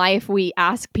lot in life we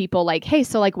ask people like, hey,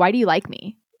 so like, why do you like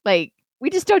me? Like, we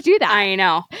just don't do that. I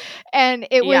know. And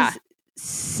it was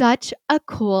such a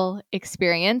cool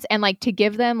experience. And like to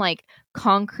give them like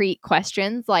concrete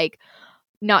questions, like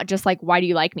not just like, why do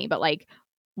you like me? But like,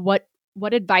 what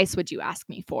advice would you ask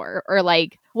me for? Or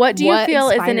like, what do you feel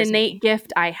is an innate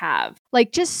gift I have?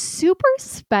 Like just super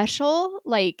special,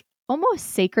 like almost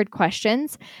sacred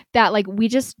questions that like we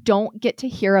just don't get to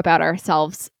hear about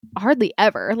ourselves hardly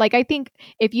ever. Like I think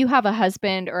if you have a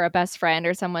husband or a best friend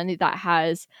or someone that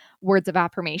has words of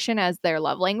affirmation as their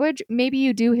love language, maybe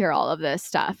you do hear all of this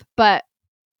stuff. But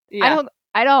I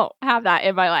don't have that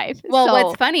in my life. Well,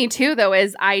 what's funny too though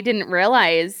is I didn't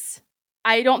realize,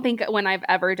 I don't think when I've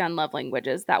ever done love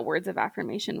languages that words of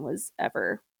affirmation was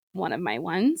ever one of my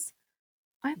ones.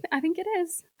 I think it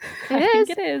is. I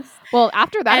think it is. Well,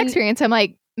 after that experience, I'm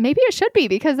like, maybe it should be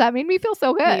because that made me feel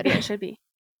so good. Maybe it should be.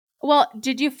 Well,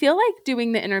 did you feel like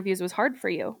doing the interviews was hard for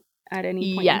you at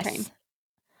any point in time?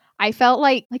 I felt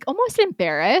like almost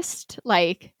embarrassed.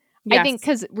 Like, I think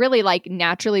because really like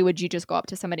naturally would you just go up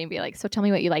to somebody and be like, so tell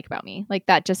me what you like about me? Like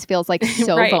that just feels like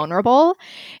so vulnerable.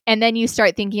 And then you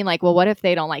start thinking like, well, what if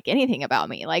they don't like anything about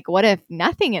me? Like what if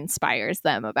nothing inspires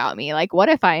them about me? Like what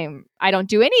if I don't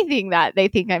do anything that they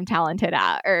think I'm talented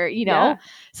at, or, you know?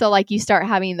 So like you start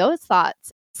having those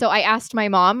thoughts. So I asked my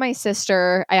mom, my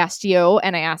sister, I asked you,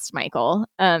 and I asked Michael.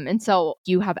 And so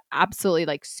you have absolutely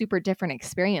like super different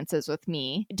experiences with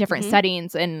me, different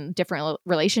settings and different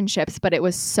relationships. But it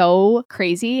was so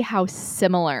crazy how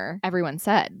similar everyone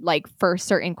said, like for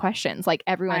certain questions, like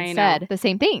everyone said the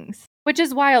same things. Which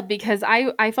is wild because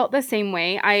I felt the same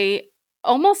way.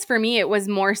 Almost for me, it was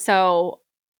more so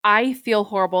I feel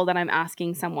horrible that I'm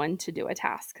asking someone to do a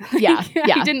task. Yeah.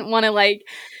 I didn't want to like,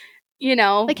 you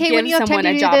know, like, hey, when you have time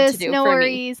to do this, no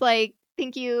worries. Like,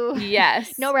 thank you.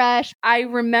 Yes. No rush. I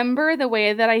remember the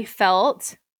way that I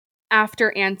felt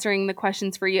after answering the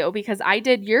questions for you because I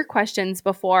did your questions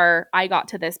before I got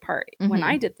to this part when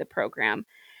I did the program.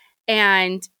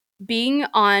 And being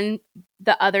on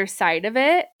the other side of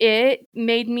it, it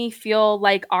made me feel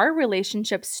like our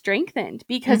relationship strengthened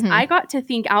because Mhm. I got to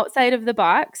think outside of the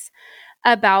box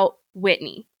about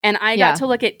Whitney. And I got Yeah. to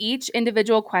look at each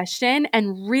individual question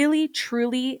and really,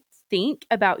 truly think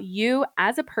about you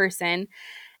as a person.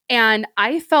 And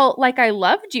I felt like I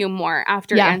loved you more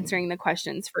after Yeah. answering the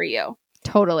questions for you.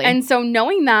 Totally. And so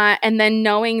knowing that, and then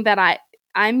knowing that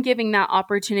I'm giving that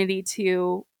opportunity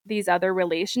to these other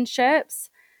relationships,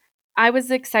 I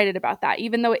was excited about that,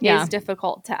 even though it Yeah. is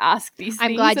difficult to ask these I'm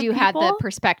things glad of you had the people.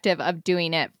 perspective of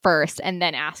doing it first and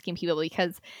then asking people,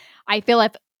 because I feel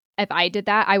if I did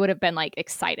that, I would have been like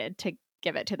excited to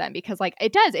give it to them, because like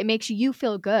it makes you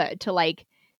feel good to like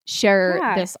share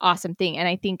Yeah. this awesome thing. And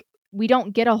I think we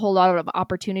don't get a whole lot of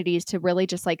opportunities to really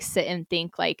just like sit and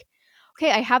think like,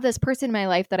 okay, I have this person in my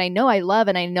life that I know I love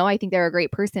and I know I think they're a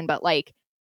great person, but like,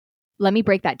 let me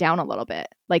break that down a little bit.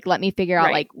 Like, let me figure out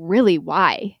Right. like really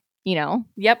why, you know?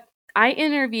 Yep. I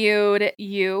interviewed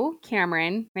you,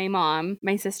 Cameron, my mom,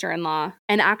 my sister-in-law,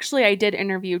 and actually I did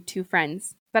interview 2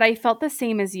 friends, but I felt the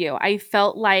same as you. I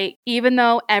felt like even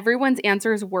though everyone's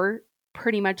answers were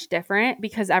pretty much different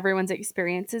because everyone's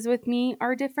experiences with me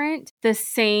are different, the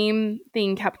same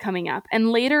thing kept coming up.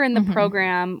 And later in the Mhm.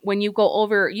 program, when you go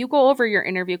over your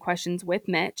interview questions with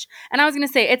Mitch. And I was going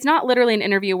to say, it's not literally an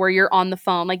interview where you're on the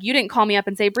phone. Like you didn't call me up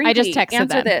and say, I just Brinkley, texted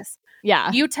answer them. this.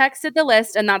 Yeah. You texted the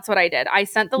list, and that's what I did. I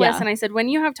sent the list Yeah. and I said, when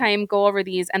you have time, go over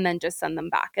these and then just send them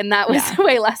back. And that was Yeah.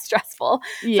 way less stressful.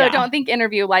 Yeah. So don't think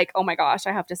interview like, oh my gosh,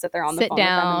 I have to sit there on the Sit phone with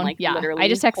them and down. like Yeah. literally I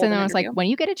just texted hold them an and was like, interview. when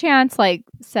you get a chance, like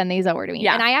send these over to me.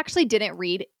 Yeah. And I actually didn't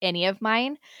read any of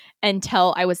mine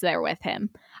until I was there with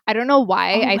him. I don't know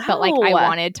why. Oh, I felt like I wow.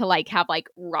 wanted to like have like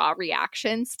raw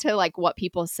reactions to like what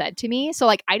people said to me. So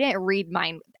like I didn't read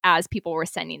mine as people were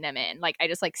sending them in. Like I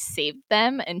just like saved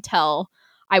them until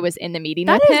I was in the meeting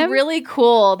That with is him. really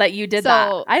cool that you did that.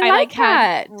 So I like like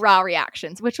had that. raw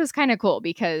reactions, which was kind of cool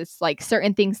because like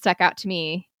certain things stuck out to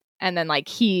me, and then like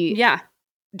he Yeah.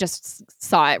 just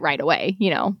saw it right away, you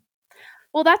know.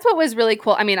 Well, that's what was really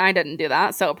cool. I mean, I didn't do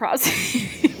that, so props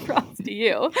props to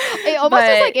you. It almost was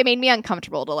But like it made me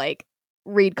uncomfortable to like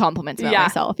read compliments about yeah.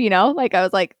 myself, you know? Like I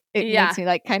was like, it Yeah. makes me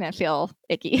like kind of feel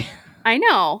icky. I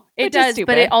know it Which is does,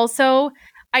 but it stupid. also,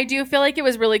 I do feel like it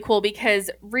was really cool because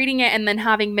reading it and then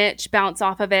having Mitch bounce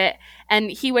off of it,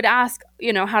 and he would ask,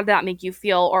 how did that make you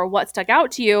feel or what stuck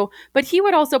out to you? But he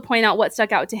would also point out what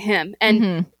stuck out to him. And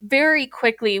Mhm. very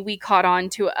quickly, we caught on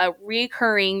to a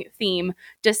recurring theme,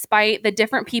 despite the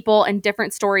different people and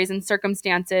different stories and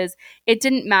circumstances. It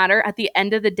didn't matter at the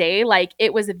end of the day. Like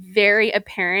it was very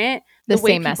apparent The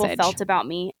way same people message. felt about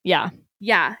me. Yeah.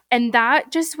 Yeah. And that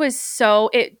just was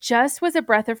it just was a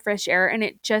breath of fresh air. And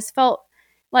it just felt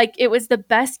like it was the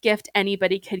best gift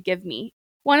anybody could give me.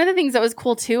 One of the things that was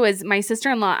cool too is my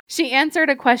sister in law, she answered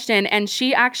a question and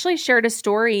she actually shared a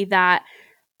story that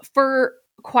for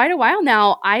quite a while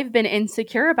now, I've been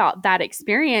insecure about that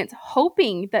experience,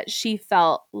 hoping that she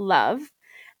felt love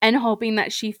and hoping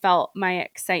that she felt my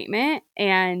excitement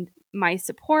and my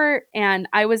support. And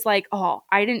I was like, oh,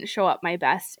 I didn't show up my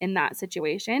best in that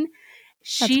situation.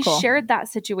 That's She cool. shared that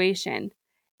situation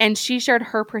and she shared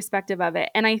her perspective of it.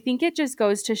 And I think it just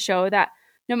goes to show that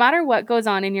no matter what goes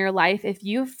on in your life, if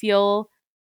you feel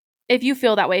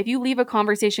that way, if you leave a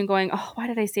conversation going, oh, why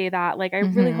did I say that? Like, I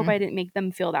really hope Mhm. I didn't make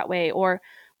them feel that way, or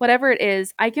whatever it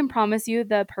is, I can promise you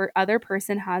the other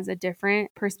person has a different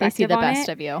They see perspective the on best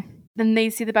it. of you. Then they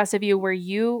see the best of you where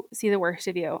you see the worst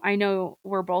of you. I know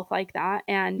we're both like that,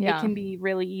 and it Yeah. can be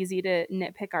really easy to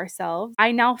nitpick ourselves.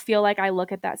 I now feel like I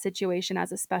look at that situation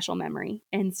as a special memory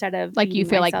instead of Like you beating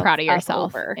feel like myself proud of up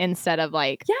yourself over. instead of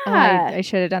like, oh, Yeah. I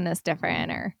should have done this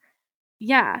different, or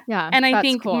Yeah. yeah, And I that's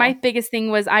think cool. my biggest thing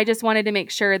was I just wanted to make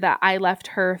sure that I left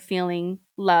her feeling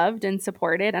loved and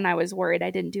supported. And I was worried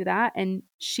I didn't do that. And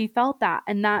she felt that.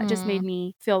 And that just made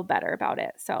me feel better about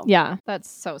it. So, Yeah, that's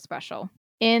so special.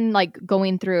 In like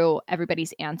going through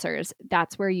everybody's answers,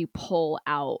 that's where you pull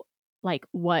out like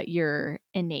what your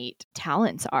innate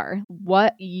talents are,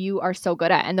 what you are so good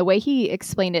at. And the way he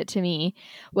explained it to me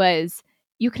was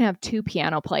you can have 2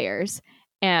 piano players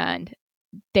and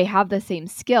they have the same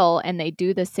skill and they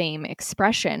do the same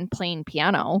expression playing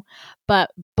piano,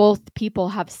 but both people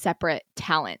have separate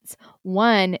talents.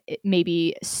 One may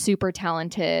be super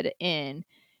talented in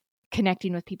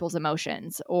connecting with people's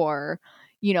emotions, or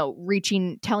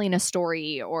telling a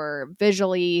story, or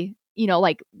visually,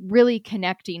 like really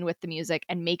connecting with the music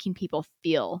and making people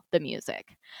feel the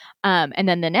music. And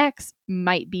then the next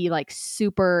might be like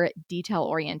super detail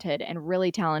oriented and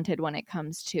really talented when it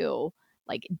comes to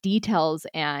like details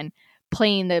and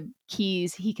playing the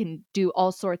keys. He can do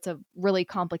all sorts of really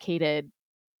complicated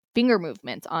finger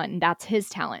movements on. That's his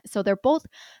talent. So they're both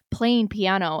playing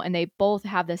piano and they both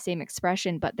have the same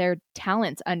expression, but their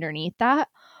talents underneath that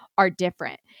are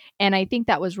different. And I think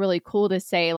that was really cool to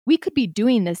say we could be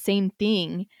doing the same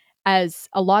thing as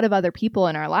a lot of other people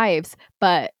in our lives,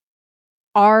 but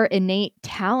our innate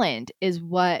talent is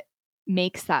what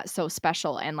makes that so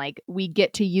special. And like we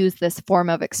get to use this form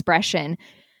of expression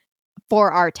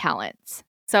for our talents.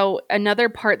 So another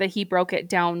part that he broke it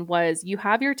down was you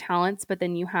have your talents, but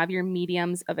then you have your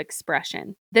mediums of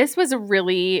expression. This was a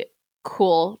really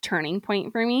cool turning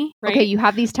point for me, right? Okay, you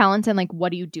have these talents and like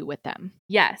what do you do with them?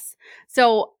 Yes.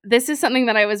 So this is something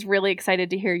that I was really excited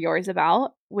to hear yours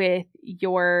about with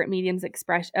your mediums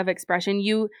of expression.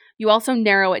 You also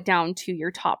narrow it down to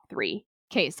your top 3.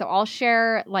 Okay, so I'll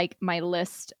share like my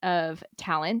list of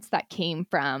talents that came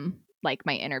from like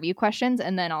my interview questions,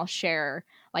 and then I'll share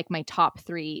like my top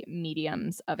 3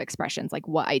 mediums of expressions, like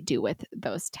what I do with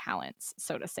those talents,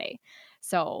 so to say.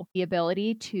 So the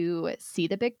ability to see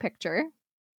the big picture,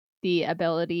 the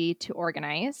ability to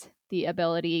organize, the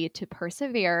ability to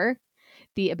persevere,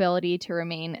 the ability to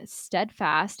remain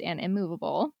steadfast and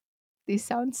immovable. These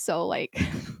sound so like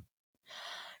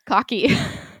cocky.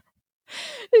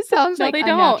 It sounds No, like they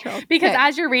unnatural. don't. Because Okay.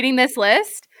 as you're reading this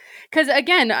list, because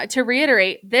again, to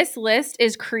reiterate, this list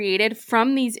is created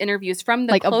from these interviews, from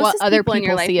the Like of what closest other people in your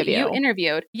people life see that of you. you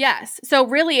interviewed. Yes. So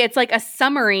really, it's like a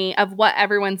summary of what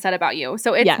everyone said about you.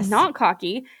 So it's Yes. not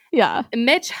cocky. Yeah.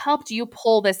 Mitch helped you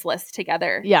pull this list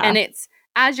together. Yeah. And it's,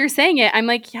 as you're saying it, I'm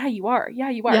like, yeah, you are. Yeah,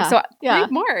 you are. Yeah. So Yeah.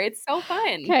 read more. It's so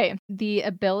fun. Okay. The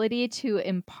ability to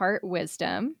impart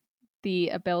wisdom, the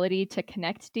ability to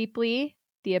connect deeply,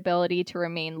 the ability to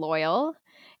remain loyal,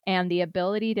 and the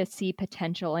ability to see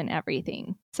potential in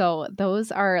everything. So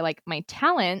those are like my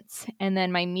talents. And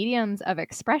then my mediums of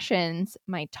expressions,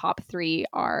 my top 3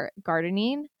 are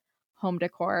gardening, home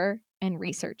decor, and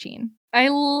researching. I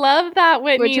love that,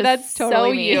 Whitney. Which is That's totally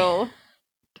so me. you.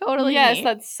 Totally Yes, me.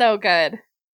 that's so good.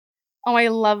 Oh, I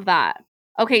love that.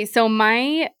 Okay, so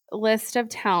my list of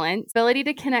talents: ability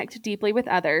to connect deeply with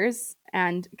others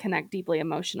and connect deeply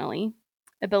emotionally,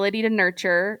 ability to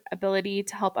nurture, ability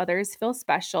to help others feel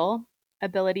special,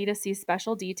 ability to see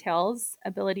special details,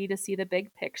 ability to see the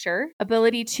big picture,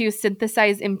 ability to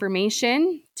synthesize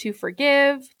information, to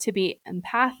forgive, to be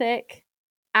empathic,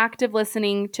 active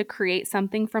listening, to create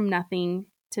something from nothing,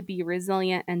 to be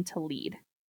resilient, and to lead.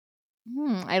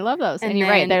 I love those. And And you're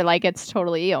right. then They're like, it's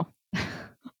totally you.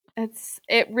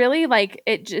 it really like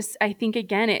it just, I think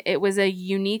again, it was a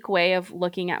unique way of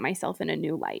looking at myself in a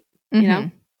new light, you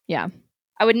know? Yeah.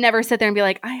 I would never sit there and be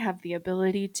like, I have the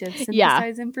ability to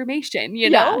synthesize information, you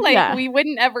know? Like we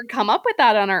wouldn't ever come up with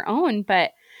that on our own.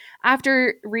 But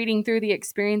after reading through the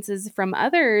experiences from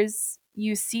others,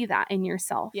 you see that in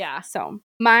yourself. Yeah. So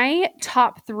my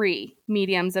top 3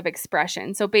 mediums of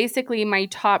expression. So basically my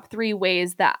top 3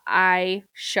 ways that I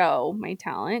show my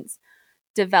talents: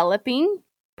 developing,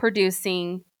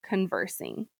 producing,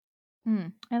 conversing.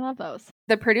 I love those.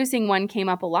 The producing one came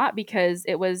up a lot because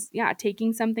it was,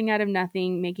 taking something out of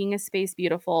nothing, making a space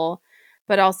beautiful.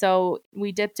 But also,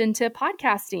 we dipped into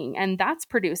podcasting, and that's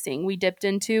producing. We dipped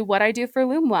into what I do for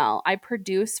Loomwell. I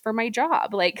produce for my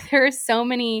job. Like, there are so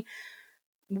many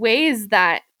ways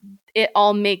that it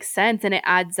all makes sense and it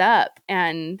adds up.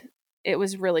 And it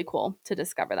was really cool to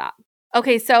discover that.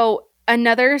 Okay, so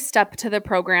another step to the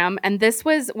program, and this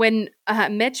was when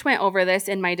Mitch went over this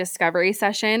in my discovery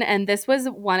session, and this was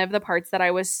one of the parts that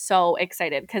I was so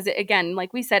excited because, again,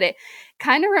 like we said, it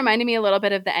kind of reminded me a little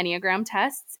bit of the Enneagram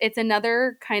tests. It's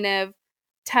another kind of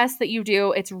test that you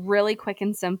do. It's really quick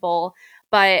and simple,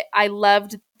 but I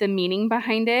loved the meaning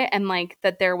behind it, and like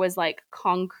that there was like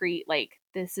concrete, like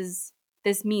this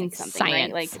means Like something,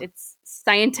 science. right? Like it's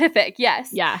scientific. Yes.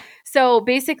 Yeah. So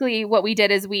basically what we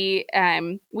did is we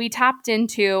tapped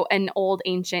into an old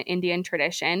ancient Indian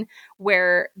tradition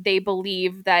where they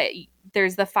believe that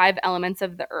there's the 5 elements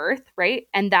of the earth, right?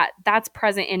 And that's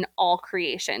present in all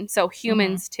creation. So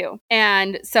humans too.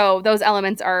 And so those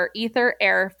elements are ether,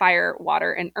 air, fire,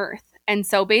 water, and earth. And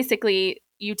so basically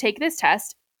you take this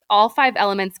test, all 5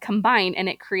 elements combine, and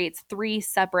it creates 3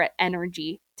 separate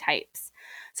energy types.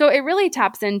 So it really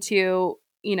taps into,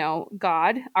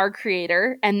 God, our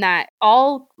creator, and that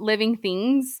all living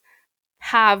things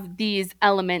have these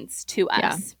elements to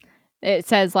us. It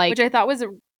says like, which I thought was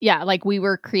like we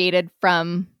were created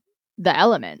from the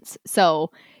elements.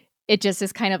 So it just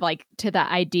is kind of like to the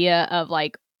idea of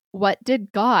like, what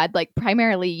did God like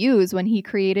primarily use when he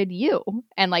created you?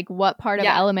 And like what part of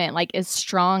element like is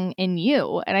strong in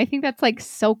you? And I think that's like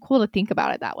so cool to think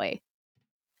about it that way.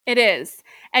 It is.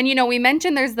 And, we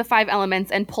mentioned there's the 5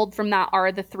 elements, and pulled from that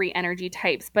are the 3 energy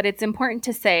types. But it's important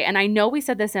to say, and I know we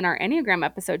said this in our Enneagram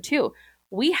episode too,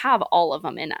 we have all of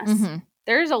them in us. Mm-hmm.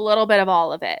 There's a little bit of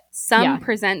all of it. Some Yeah.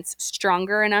 presents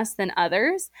stronger in us than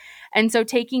others. And so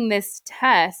taking this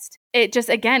test, it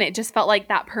just felt like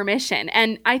that permission.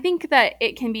 And I think that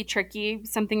it can be tricky.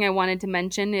 Something I wanted to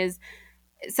mention is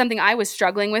something I was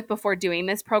struggling with before doing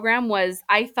this program was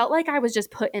I felt like I was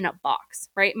just put in a box,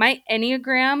 right? My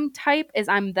Enneagram type is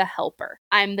I'm the helper,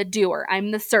 I'm the doer, I'm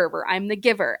the server, I'm the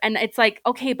giver. And it's like,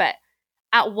 okay, but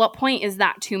at what point is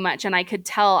that too much? And I could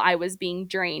tell I was being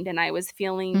drained and I was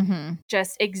feeling Mm-hmm.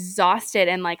 just exhausted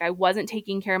and like I wasn't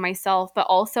taking care of myself, but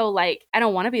also like I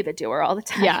don't want to be the doer all the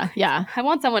time. Yeah. Yeah. I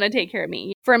want someone to take care of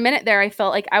me. For a minute there, I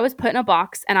felt like I was put in a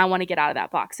box and I want to get out of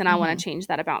that box and I want to change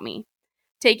that about me.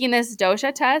 Taking this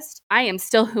dosha test, I am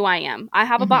still who I am. I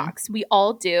have a box. We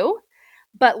all do.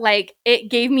 But like it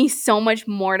gave me so much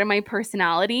more to my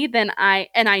personality than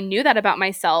I knew that about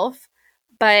myself,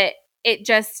 but it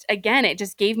just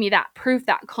gave me that proof,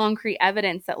 that concrete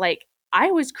evidence that like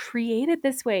I was created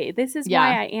this way. This is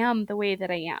why I am the way that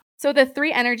I am. So the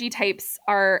 3 energy types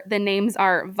the names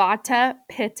are Vata,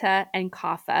 Pitta, and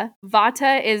Kapha.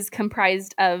 Vata is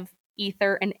comprised of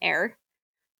ether and air.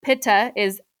 Pitta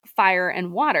is fire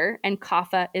and water, and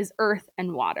Kapha is earth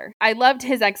and water. I loved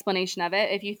his explanation of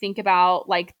it. If you think about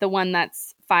like the one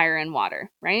that's fire and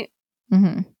water, right?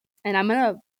 Mm-hmm. And I'm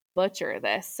going to butcher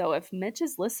this. So if Mitch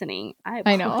is listening,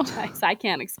 I know. apologize. I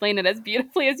can't explain it as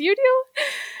beautifully as you do.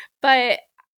 But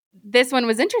this one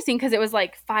was interesting because it was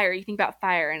like fire. You think about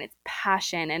fire and it's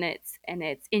passion and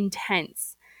it's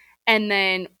intense. And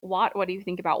then what do you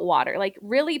think about water? Like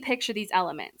really picture these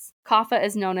elements. Kapha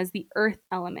is known as the earth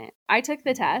element. I took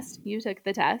the test. You took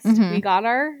the test. Mhm. We got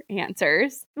our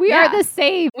answers. We are the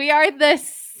same. We are the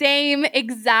same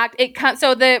exact.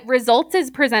 So the results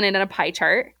is presented in a pie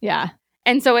chart. Yeah.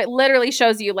 And so it literally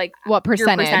shows you like What your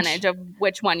percentage percentage of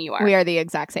which one you are. We are the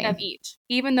exact same. Of each.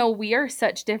 Even though we are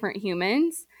such different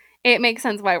humans, it makes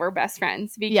sense why we're best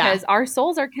friends because our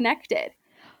souls are connected.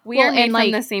 We are made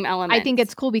from the same elements. I think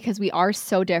it's cool because we are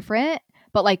so different,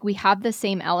 but like we have the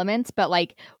same elements, but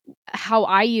like how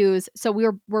I use, so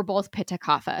we're both Pitta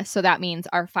Kapha. So that means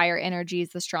our fire energy is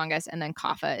the strongest, and then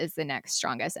Kapha is the next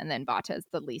strongest, and then Vata is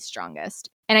the least strongest.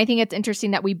 And I think it's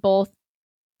interesting that we both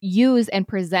use and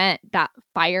present that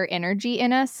fire energy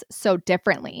in us so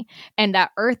differently and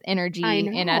that earth energy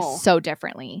in us so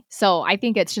differently. So I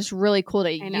think it's just really cool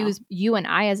to use you and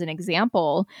I as an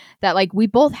example that like we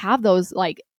both have those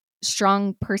like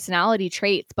strong personality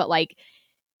traits, but like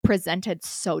presented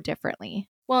so differently.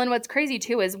 Well, and what's crazy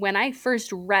too is when I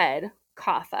first read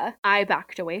Kapha, I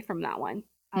backed away from that one.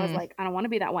 I was like, I don't want to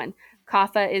be that one.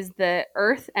 Kapha is the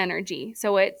earth energy.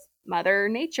 So it's Mother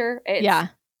Nature.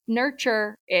 It's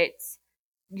nurture. It's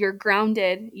you're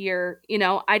grounded.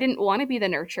 I didn't want to be the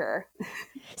nurturer.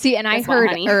 See, and I heard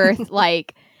earth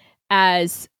like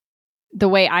as the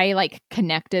way I like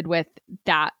connected with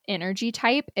that energy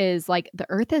type is like the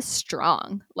earth is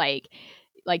strong. Like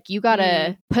you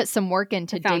gotta put some work in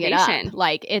to dig it up.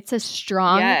 Like it's a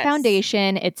strong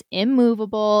foundation. It's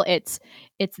immovable. It's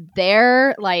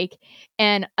there. Like,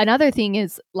 and another thing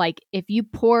is like if you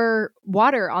pour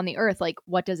water on the earth, like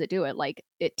what does it do?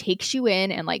 It takes you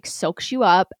in and like soaks you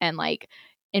up and like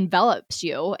envelops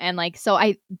you. And like so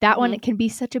that one can be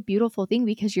such a beautiful thing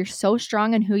because you're so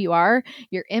strong in who you are.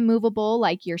 You're immovable,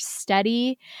 like you're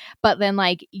steady, but then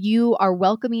like you are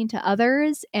welcoming to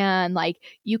others and like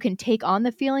you can take on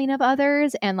the feeling of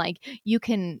others and like you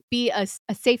can be a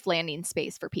safe landing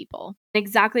space for people.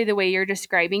 Exactly the way you're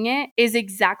describing it is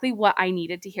exactly what I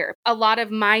needed to hear. A lot of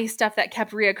my stuff that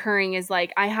kept reoccurring is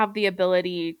like I have the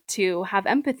ability to have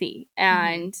empathy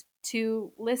and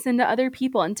to listen to other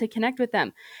people and to connect with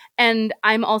them. And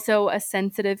I'm also a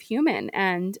sensitive human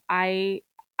and I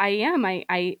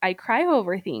cry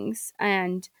over things.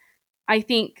 And I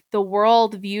think the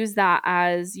world views that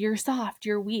as you're soft,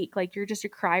 you're weak, like you're just a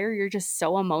crier, you're just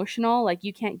so emotional, like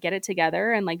you can't get it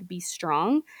together and like be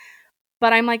strong.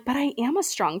 But I'm like, but I am a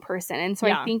strong person. And so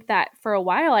I think that for a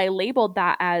while I labeled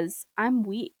that as I'm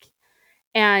weak.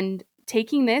 And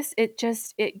taking this, it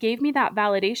gave me that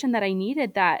validation that I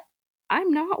needed that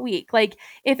I'm not weak. Like,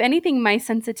 if anything, my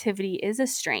sensitivity is a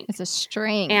strength. It's a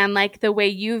strength. And like the way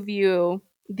you view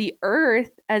the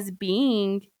earth as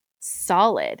being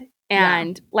solid.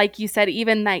 And like you said,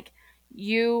 even like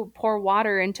you pour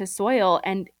water into soil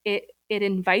and it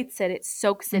invites it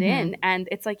soaks it in. And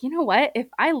it's like, you know what? If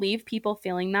I leave people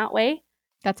feeling that way,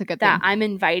 that's a good thing. That thing. I'm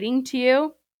inviting to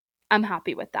you, I'm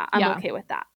happy with that. I'm okay with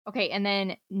that. Okay, and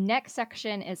then next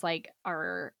section is like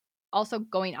our also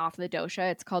going off the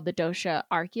dosha, it's called the dosha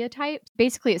archetype.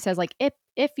 Basically, it says like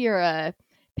if you're a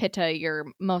Pitta, you're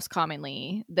most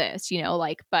commonly this,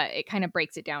 like, but it kind of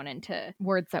breaks it down into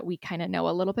words that we kind of know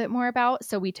a little bit more about.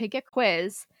 So we take a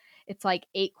quiz. It's like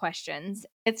 8 questions.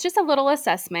 It's just a little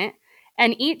assessment,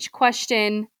 and each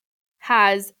question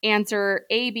has answer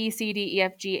A, B, C, D, E,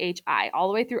 F, G, H, I, all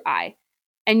the way through I.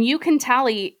 And you can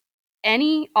tally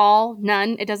any, all,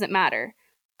 none, it doesn't matter.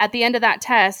 At the end of that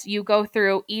test, you go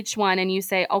through each one and you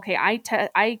say, okay,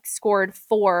 I scored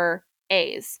 4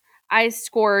 A's. I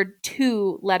scored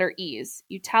 2 letter E's.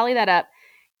 You tally that up.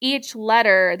 Each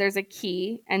letter, there's a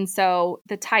key. And so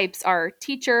the types are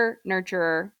teacher,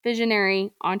 nurturer,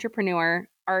 visionary, entrepreneur,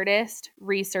 artist,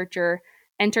 researcher,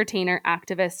 entertainer,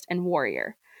 activist, and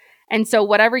warrior. And so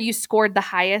whatever you scored the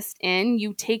highest in,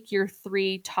 you take your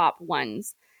 3 top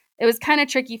ones. It was kind of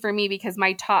tricky for me because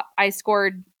I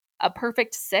scored a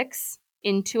perfect 6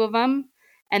 in 2 of them.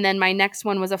 And then my next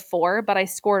one was a 4, but I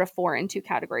scored a 4 in 2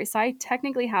 categories. So I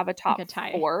technically have a top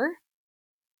 4.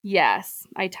 Yes,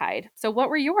 I tied. So what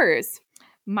were yours?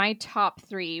 My top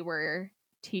 3 were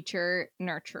teacher,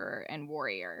 nurturer, and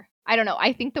warrior. I don't know.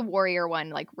 I think the warrior one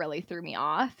like really threw me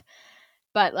off.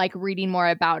 But like reading more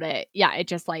about it, yeah, it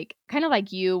just like kind of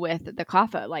like you with the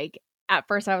kapha. Like at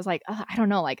first I was like, I don't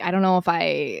know. Like, I don't know if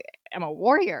I am a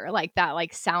warrior. Like that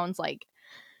like sounds like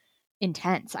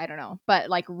intense. I don't know. But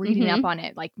like reading up on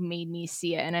it like made me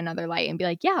see it in another light and be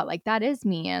like, yeah, like that is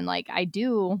me. And like I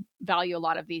do value a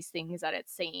lot of these things that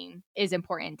it's saying is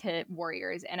important to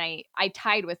warriors. And I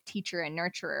tied with teacher and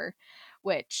nurturer,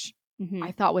 which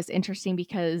I thought was interesting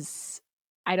because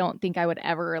I don't think I would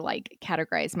ever like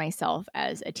categorize myself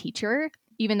as a teacher,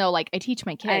 even though like I teach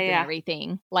my kids and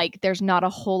everything. Like there's not a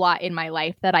whole lot in my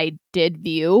life that I did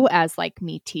view as like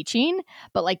me teaching,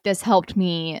 but like this helped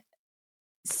me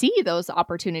see those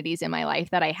opportunities in my life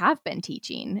that I have been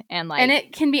teaching. And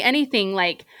it can be anything.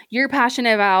 Like you're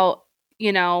passionate about,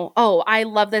 I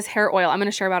love this hair oil. I'm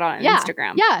going to share about it on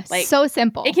Instagram. Yeah. Like so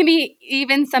simple. It can be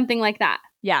even something like that.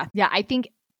 Yeah. Yeah. I think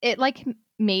it like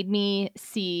made me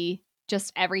see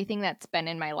just everything that's been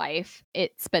in my life.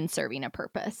 It's been serving a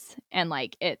purpose and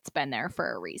like it's been there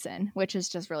for a reason, which is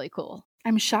just really cool.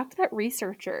 I'm shocked that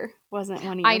researcher wasn't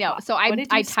one of your I know. top. So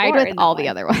I tied with all the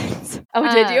other ones.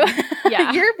 Oh, did you?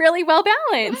 Yeah. You're really well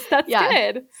balanced. That's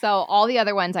good. So all the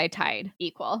other ones I tied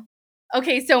equal.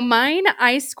 Okay, so mine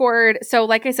I scored, so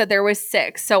like I said, there was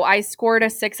 6. So I scored a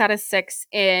 6 out of 6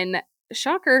 in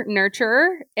shocker,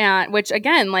 nurturer, and which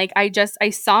again, like I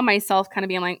saw myself kind of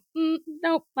being like,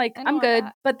 nope, like I'm good.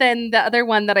 But then the other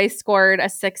one that I scored a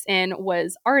 6 in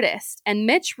was artist. And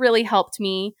Mitch really helped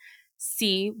me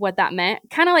see what that meant.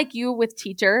 Kind of like you with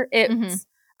teacher. It's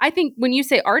I think when you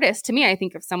say artist, to me, I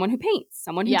think of someone who paints,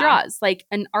 someone who draws, like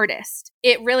an artist.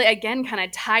 It really, again, kind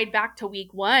of tied back to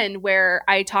week 1 where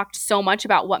I talked so much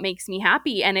about what makes me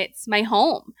happy, and it's my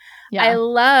home. Yeah. I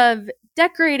love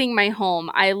decorating my home.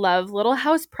 I love little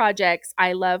house projects.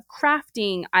 I love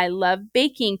crafting. I love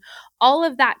baking. All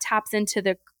of that taps into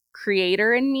the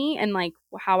creator in me and like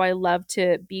how I love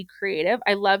to be creative.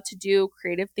 I love to do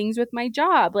creative things with my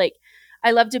job. Like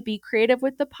I love to be creative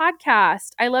with the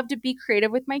podcast. I love to be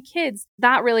creative with my kids.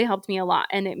 That really helped me a lot.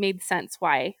 And it made sense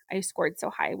why I scored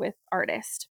so high with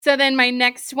artist. So then my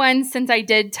next one, since I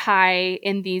did tie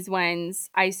in these ones,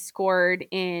 I scored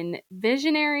in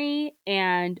visionary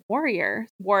and warrior.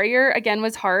 Warrior, again,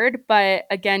 was hard, but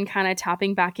again, kind of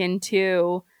tapping back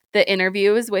into the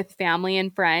interviews with family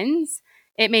and friends,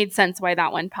 it made sense why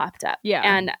that one popped up. Yeah.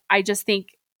 And I just think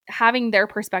having their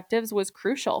perspectives was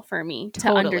crucial for me to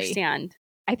understand.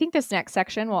 I think this next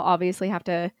section we'll obviously have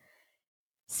to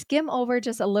skim over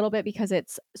just a little bit because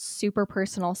it's super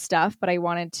personal stuff, but I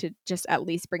wanted to just at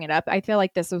least bring it up. I feel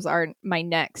like this was my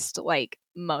next like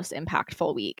most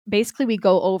impactful week. Basically, we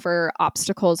go over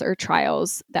obstacles or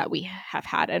trials that we have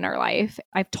had in our life.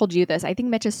 I've told you this. I think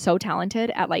Mitch is so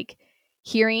talented at like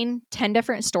hearing 10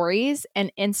 different stories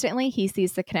and instantly he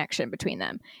sees the connection between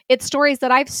them. It's stories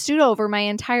that I've stewed over my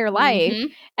entire life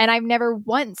and I've never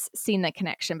once seen the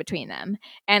connection between them.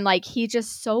 And like he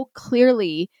just so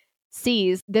clearly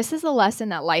sees this is a lesson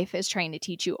that life is trying to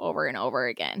teach you over and over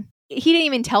again. He didn't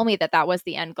even tell me that that was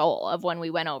the end goal of when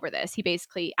we went over this. He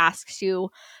basically asks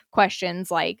you questions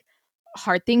like,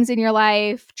 hard things in your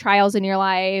life, trials in your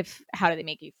life, how do they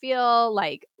make you feel?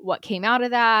 Like what came out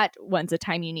of that? When's the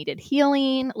time you needed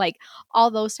healing? Like all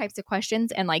those types of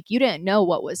questions. And like you didn't know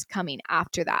what was coming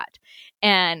after that.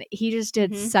 And he just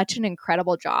did such an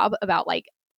incredible job about like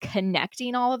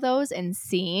connecting all of those and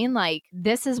seeing like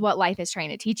this is what life is trying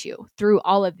to teach you through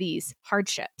all of these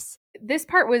hardships. This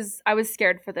part I was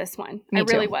scared for this one. I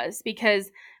really was,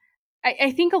 because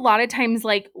I think a lot of times,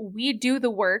 like, we do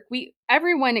the work.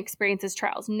 Everyone experiences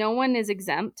trials. No one is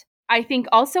exempt. I think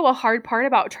also a hard part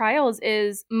about trials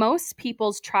is most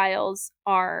people's trials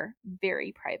are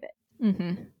very private.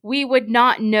 Mm-hmm. We would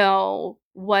not know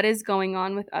what is going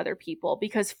on with other people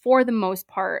because for the most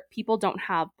part, people don't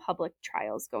have public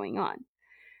trials going on.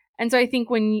 And so I think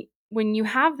when you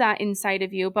have that inside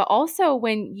of you, but also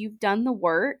when you've done the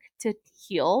work to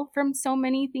heal from so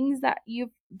many things that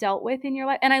you've dealt with in your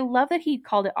life. And I love that he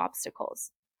called it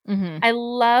obstacles. Mm-hmm. I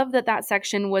love that that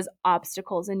section was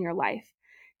obstacles in your life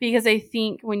because I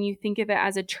think when you think of it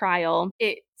as a trial,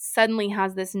 it suddenly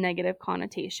has this negative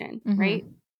connotation, right?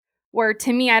 Where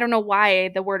to me, I don't know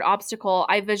why the word obstacle,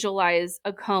 I visualize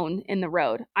a cone in the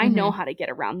road. I know how to get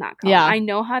around that cone. Yeah. I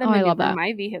know how to I love maneuver that.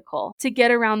 my vehicle to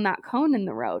get around that cone in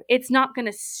the road. It's not going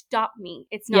to stop me.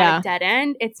 It's not a dead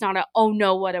end. It's not a, oh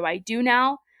no, what do I do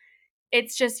now?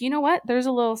 It's just, you know what? There's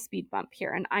a little speed bump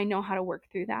here and I know how to work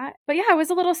through that. But yeah, I was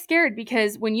a little scared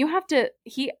because when you have to,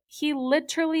 he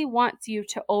literally wants you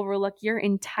to overlook your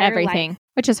entire Everything, life.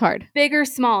 which is hard. Big or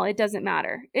small, it doesn't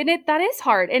matter. And that is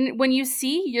hard. And when you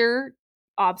see your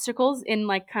obstacles in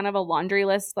like kind of a laundry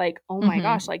list, like, oh my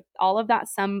gosh, like all of that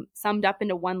summed up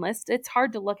into one list, it's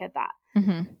hard to look at that.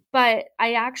 But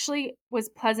I actually was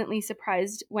pleasantly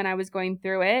surprised when I was going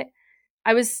through it.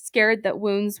 I was scared that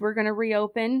wounds were going to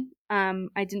reopen.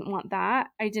 I didn't want that.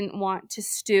 I didn't want to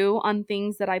stew on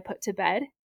things that I put to bed.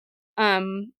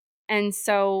 And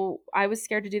so I was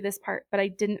scared to do this part, but I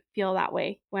didn't feel that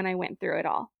way when I went through it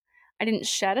all. I didn't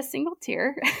shed a single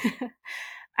tear.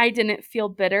 I didn't feel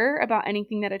bitter about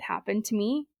anything that had happened to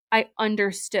me. I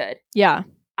understood. Yeah.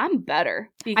 I'm better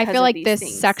because I feel like this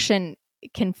things. section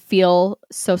can feel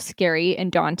so scary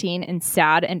and daunting and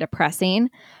sad and depressing,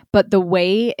 but the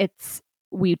way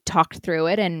we talked through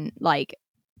it and like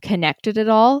connected it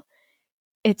all,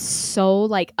 it's so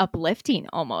like uplifting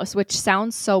almost, which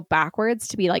sounds so backwards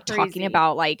to be like talking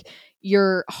about like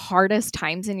your hardest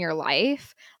times in your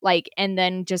life, like, and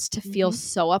then just to feel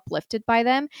so uplifted by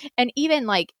them. And even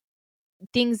like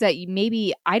things that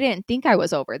maybe I didn't think I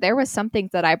was over. There was some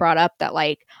things that I brought up that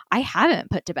like I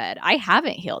haven't put to bed. I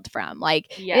haven't healed from.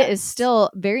 Like it is still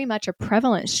very much a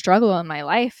prevalent struggle in my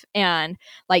life. And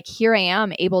like here I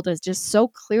am able to just so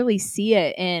clearly see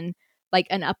it in like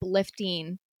an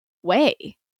uplifting way.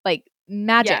 Like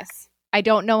magic. Yes. I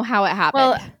don't know how it happened.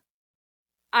 Well,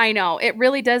 I know. It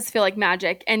really does feel like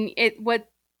magic. And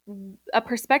a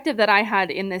perspective that I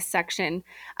had in this section,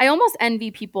 I almost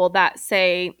envy people that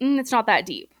say, it's not that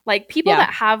deep. Like people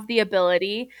that have the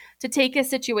ability to take a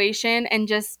situation and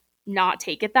just not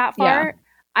take it that far. Yeah.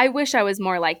 I wish I was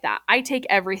more like that. I take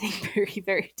everything very,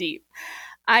 very deep.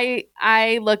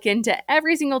 I look into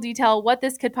every single detail, what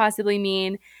this could possibly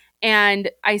mean, and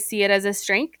I see it as a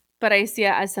strength, but I see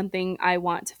it as something I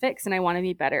want to fix and I want to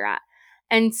be better at.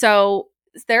 And so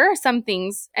there are some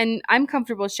things, and I'm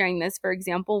comfortable sharing this. For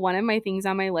example, one of my things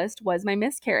on my list was my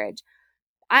miscarriage.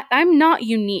 I'm not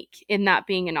unique in that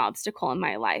being an obstacle in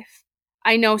my life.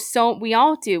 I know we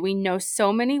all do. We know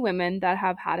so many women that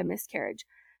have had a miscarriage.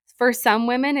 For some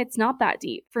women, it's not that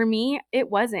deep. For me, it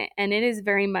wasn't. And it is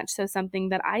very much so something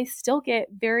that I still get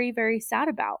very, very sad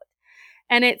about.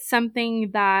 And it's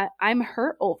something that I'm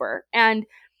hurt over. And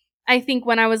I think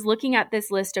when I was looking at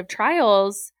this list of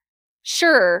trials,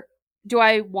 sure, do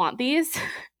I want these?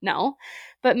 No.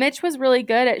 But Mitch was really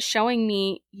good at showing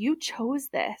me, you chose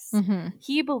this.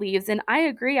 He believes, and I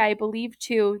agree. I believe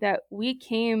too that we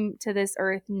came to this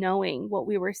earth knowing what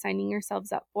we were signing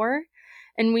ourselves up for.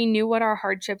 And we knew what our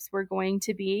hardships were going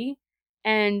to be.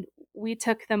 And we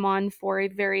took them on for a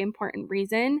very important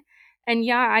reason. And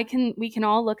yeah, we can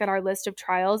all look at our list of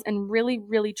trials and really,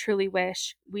 really, truly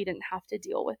wish we didn't have to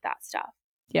deal with that stuff.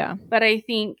 Yeah. But I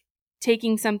think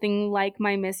taking something like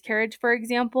my miscarriage, for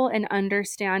example, and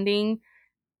understanding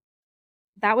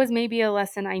that was maybe a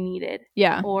lesson I needed.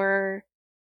 Yeah. Or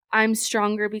I'm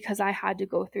stronger because I had to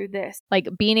go through this. Like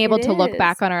being able to look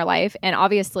back on our life, and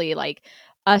obviously like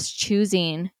us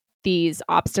choosing these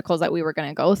obstacles that we were going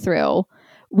to go through,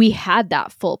 we had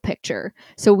that full picture.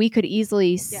 So we could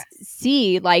easily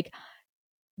see like,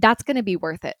 that's going to be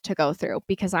worth it to go through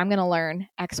because I'm going to learn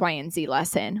X, Y, and Z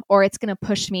lesson, or it's going to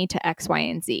push me to X, Y,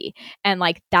 and Z. And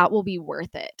like, that will be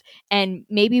worth it. And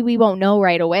maybe we won't know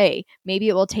right away. Maybe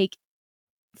it will take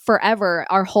forever,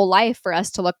 our whole life, for us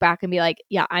to look back and be like,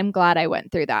 yeah, I'm glad I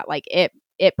went through that. Like it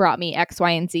brought me X, Y,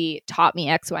 and Z, taught me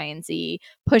X, Y, and Z,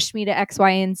 pushed me to X, Y,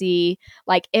 and Z.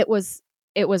 Like it was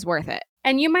worth it.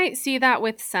 And you might see that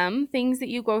with some things that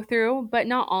you go through, but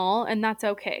not all. And that's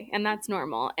okay. And that's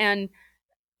normal. And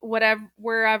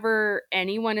wherever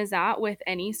anyone is at with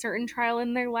any certain trial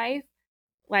in their life,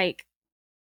 like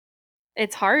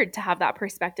it's hard to have that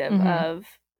perspective of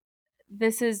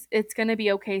it's going to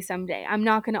be okay someday. I'm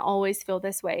not going to always feel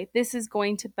this way. This is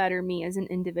going to better me as an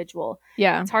individual.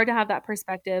 Yeah. It's hard to have that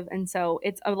perspective. And so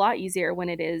it's a lot easier when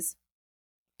it is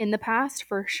in the past,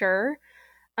 for sure.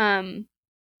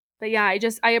 But yeah,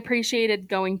 I appreciated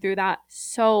going through that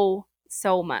so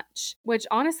much, which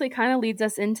honestly kind of leads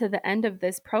us into the end of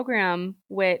this program,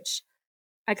 which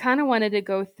I kind of wanted to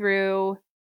go through.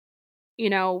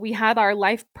 We had our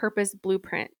life purpose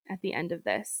blueprint at the end of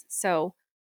this. So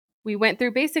we went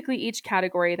through basically each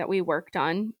category that we worked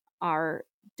on, our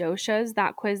doshas,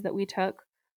 that quiz that we took,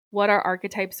 what our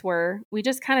archetypes were. We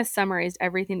just kind of summarized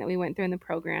everything that we went through in the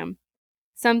program.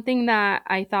 Something that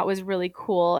I thought was really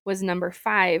cool was number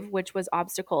 5, which was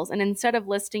obstacles. And instead of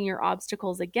listing your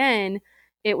obstacles again,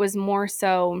 it was more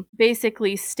so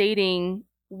basically stating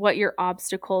what your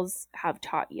obstacles have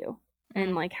taught you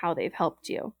and like how they've helped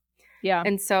you. Yeah.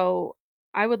 And so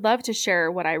I would love to share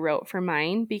what I wrote for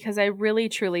mine because I really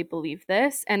truly believe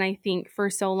this. And I think for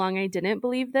so long I didn't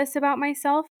believe this about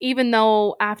myself, even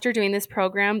though after doing this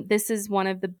program, this is one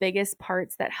of the biggest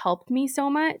parts that helped me so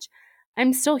much.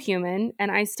 I'm still human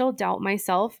and I still doubt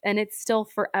myself, and it's still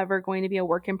forever going to be a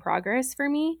work in progress for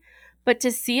me. But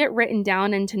to see it written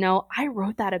down and to know I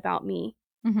wrote that about me,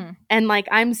 and like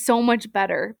I'm so much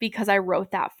better because I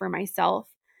wrote that for myself.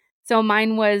 So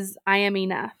mine was, I am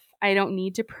enough. I don't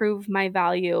need to prove my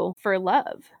value for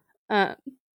love, and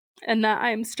that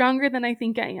I'm stronger than I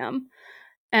think I am.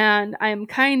 And I am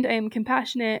kind, I am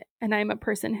compassionate, and I'm a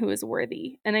person who is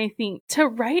worthy. And I think to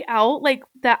write out like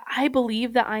that I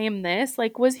believe that I am this,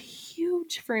 like, was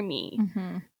huge for me.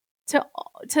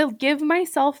 To give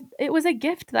myself, it was a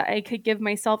gift that I could give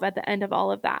myself at the end of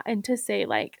all of that, and to say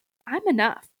like, I'm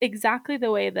enough exactly the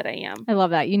way that I am. I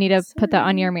love that. You need to put that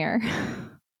on your mirror.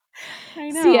 I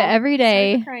know. See it every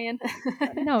day. Crying.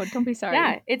 No, don't be sorry.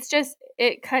 Yeah, it's just,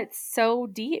 it cuts so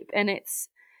deep. And it's,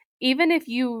 even if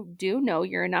you do know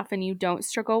you're enough and you don't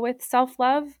struggle with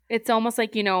self-love, it's almost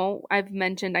like, I've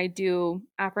mentioned I do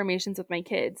affirmations with my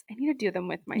kids. I need to do them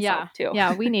with myself too.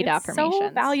 Yeah, we need affirmations. So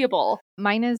valuable.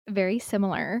 Mine is very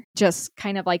similar, just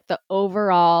kind of like the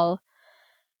overall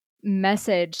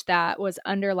message that was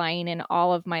underlying in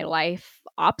all of my life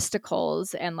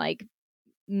obstacles and like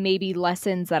maybe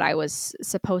lessons that I was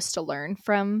supposed to learn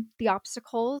from the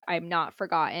obstacles. I'm not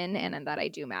forgotten and that I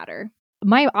do matter.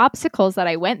 My obstacles that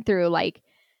I went through, like,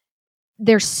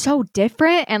 they're so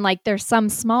different, and like there's some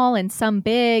small and some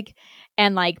big,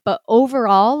 and like, but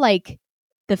overall, like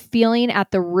the feeling at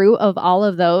the root of all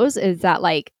of those is that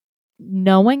like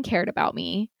no one cared about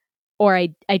me, or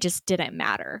I just didn't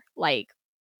matter. Like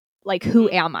who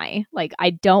am I? Like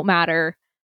I don't matter.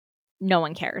 No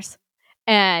one cares.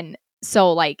 And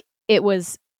so like it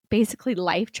was basically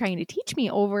life trying to teach me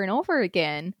over and over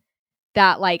again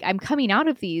that like I'm coming out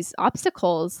of these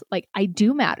obstacles, like I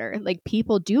do matter. Like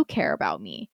people do care about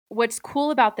me. What's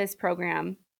cool about this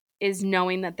program is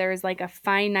knowing that there is like a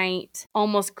finite,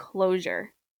 almost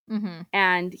closure.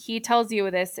 And he tells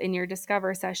you this in your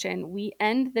Discover session. We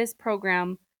end this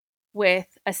program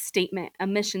with a statement, a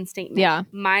mission statement. Yeah.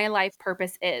 My life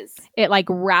purpose is. It like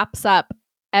wraps up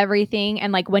everything.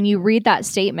 And like when you read that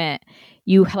statement,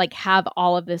 you like have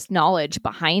all of this knowledge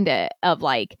behind it of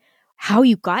like how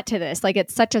you got to this. Like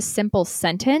it's such a simple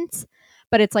sentence,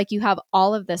 but it's like you have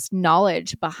all of this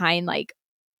knowledge behind like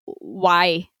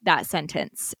why that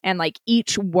sentence, and like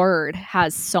each word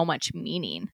has so much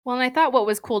meaning. Well, and I thought what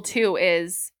was cool too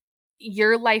is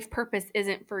your life purpose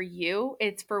isn't for you,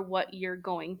 it's for what you're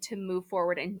going to move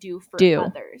forward and do for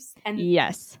others. And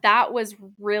yes, that was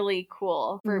really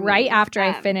cool for right me. After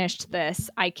I finished this,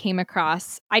 I came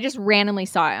across, I just randomly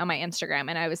saw it on my Instagram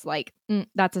and I was like,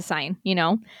 that's a sign,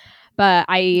 but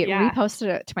I reposted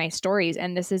it to my stories,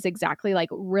 and this is exactly like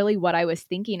really what I was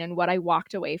thinking and what I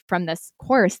walked away from this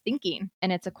course thinking.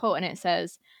 And it's a quote, and it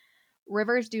says,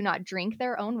 "Rivers do not drink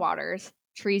their own waters,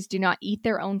 trees do not eat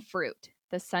their own fruit.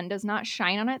 The sun does not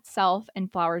shine on itself,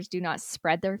 and flowers do not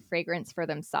spread their fragrance for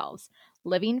themselves.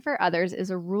 Living for others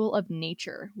is a rule of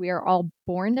nature. We are all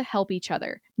born to help each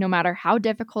other. No matter how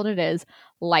difficult it is,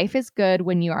 life is good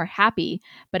when you are happy,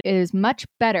 but it is much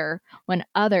better when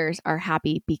others are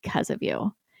happy because of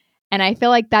you." And I feel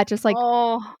like that just like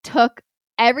took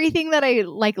everything that I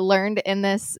like learned in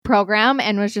this program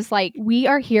and was just like, we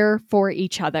are here for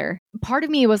each other. Part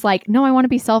of me was like, no, I want to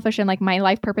be selfish and like my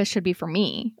life purpose should be for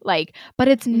me. Like, but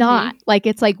it's not. Like,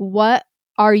 it's like, what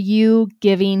are you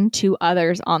giving to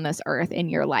others on this earth in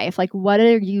your life? Like, what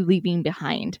are you leaving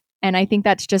behind? And I think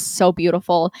that's just so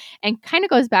beautiful and kind of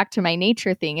goes back to my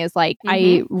nature thing is like, I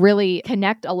Mm-hmm. really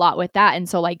connect a lot with that. And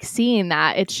so like seeing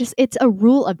that, it's a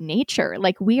rule of nature.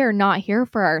 Like we are not here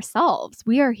for ourselves.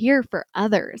 We are here for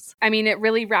others. I mean, it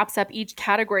really wraps up each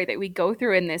category that we go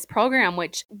through in this program,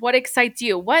 which what excites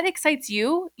you? What excites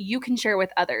you, you can share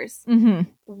with others. Mm-hmm.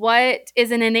 What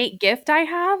is an innate gift I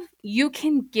have? You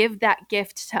can give that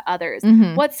gift to others.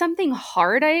 Mm-hmm. What's something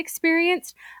hard I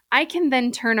experienced? I can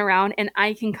then turn around and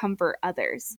I can comfort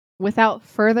others. Without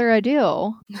further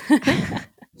ado,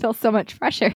 feel so much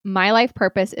pressure. My life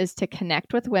purpose is to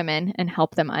connect with women and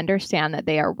help them understand that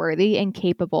they are worthy and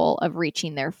capable of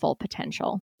reaching their full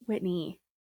potential. Whitney,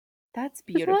 that's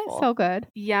Isn't beautiful. that so good?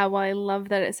 Yeah, well, I love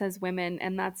that it says women,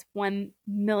 and that's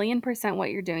 1,000,000%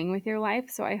 what you're doing with your life.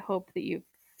 So I hope that you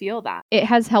feel that. It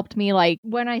has helped me, like,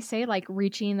 when I say like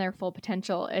reaching their full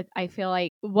potential, I feel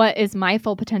like what is my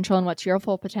full potential and what's your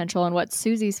full potential and what's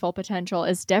Susie's full potential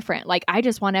is different. Like, I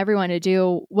just want everyone to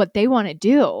do what they want to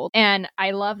do. And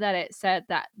I love that it said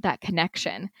that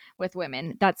connection with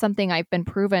women. That's something I've been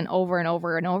proven over and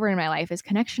over and over in my life is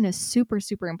connection is super,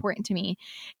 super important to me.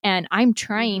 And I'm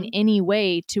trying any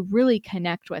way to really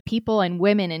connect with people and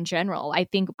women in general. I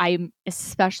think I'm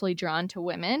especially drawn to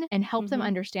women and help them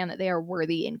understand that they are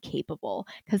worthy and capable,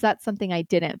 because that's something I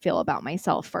didn't feel about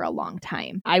myself for a long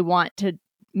time. I want to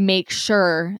make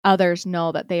sure others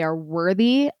know that they are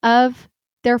worthy of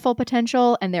their full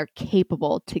potential and they're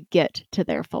capable to get to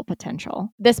their full potential.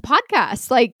 This podcast,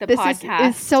 like The this podcast.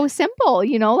 is so simple,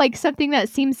 you know, like something that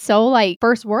seems so like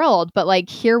first world, but like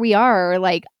here we are,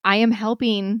 like I am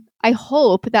helping. I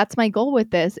hope that's my goal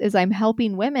with this is I'm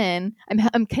helping women.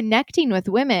 I'm connecting with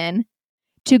women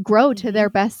to grow to their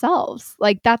best selves.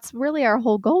 Like that's really our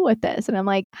whole goal with this. And I'm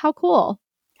like, how cool.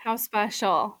 How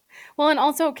special. Well, and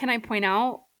also, can I point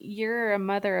out, you're a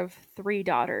mother of 3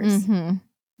 daughters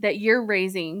that you're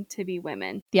raising to be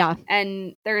women. Yeah.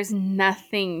 And there's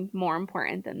nothing more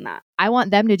important than that. I want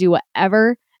them to do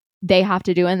whatever they have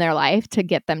to do in their life to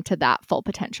get them to that full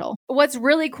potential. What's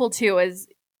really cool too is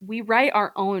we write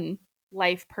our own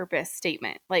life purpose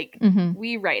statement. Like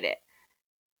we write it.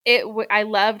 I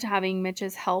loved having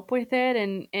Mitch's help with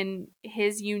it and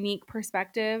his unique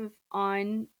perspective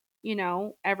on, you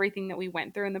know, everything that we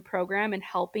went through in the program and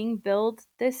helping build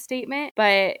this statement.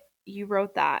 But you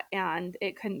wrote that and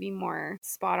it couldn't be more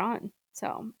spot on.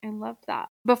 So I loved that.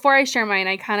 Before I share mine,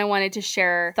 I kind of wanted to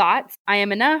share thoughts. I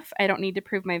am enough. I don't need to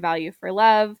prove my value for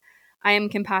love. I am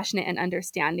compassionate and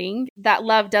understanding. That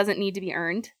love doesn't need to be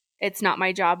earned. It's not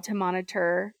my job to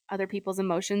monitor other people's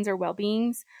emotions or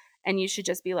well-beings. And you should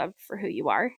just be loved for who you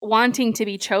are. Wanting to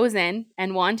be chosen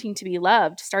and wanting to be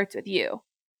loved starts with you.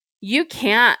 You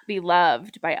can't be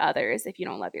loved by others if you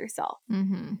don't love yourself.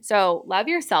 So love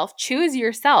yourself, choose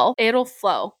yourself. It'll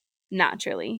flow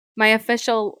naturally. My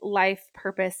official life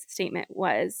purpose statement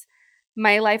was,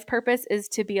 my life purpose is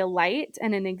to be a light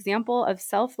and an example of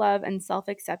self-love and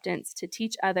self-acceptance to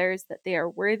teach others that they are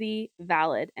worthy,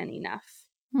 valid, and enough.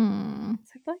 So I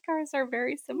feel like ours are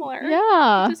very similar.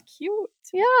 Yeah. Which is cute.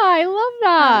 Yeah, I love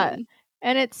that.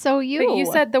 And it's so you. But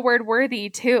you said the word worthy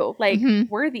too. Like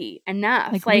worthy,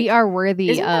 enough. Like we are worthy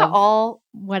isn't of that all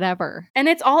whatever. And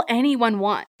it's all anyone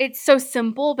wants. It's so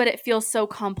simple, but it feels so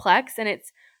complex. And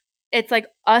it's like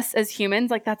us as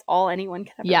humans, like that's all anyone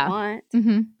could ever want.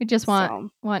 We just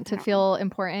want to feel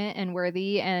important and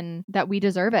worthy and that we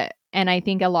deserve it. And I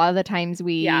think a lot of the times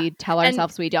we tell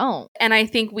ourselves we don't. And I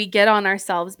think we get on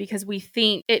ourselves because we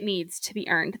think it needs to be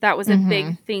earned. That was a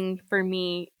big thing for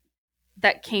me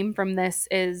that came from this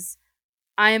is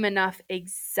I am enough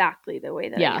exactly the way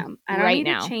that I am. I don't need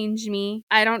to change me.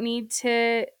 I don't need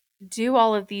to do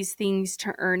all of these things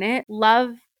to earn it.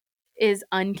 Love is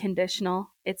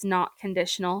unconditional. It's not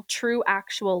conditional. True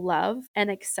actual love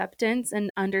and acceptance and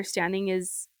understanding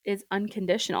is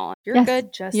unconditional. You're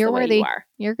good just the way you are.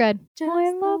 You're good.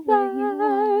 I love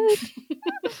that.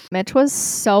 Mitch was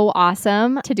so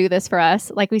awesome to do this for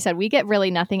us. Like we said, we get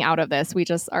really nothing out of this. We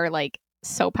just are like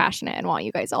so passionate and want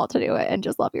you guys all to do it and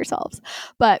just love yourselves.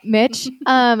 But Mitch,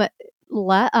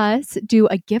 let us do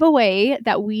a giveaway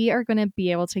that we are going to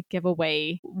be able to give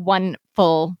away one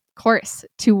full course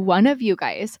to one of you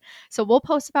guys. So we'll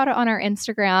post about it on our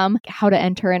Instagram, how to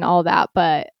enter and all that.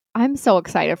 But I'm so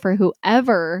excited for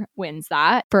whoever wins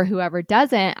that. For whoever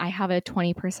doesn't, I have a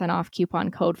 20% off coupon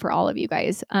code for all of you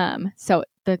guys. So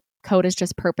the code is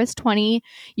just Purpose20.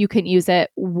 You can use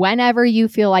it whenever you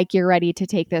feel like you're ready to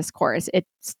take this course.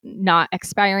 It's not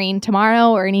expiring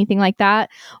tomorrow or anything like that.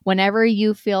 Whenever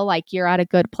you feel like you're at a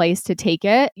good place to take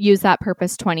it, use that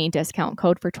Purpose20 discount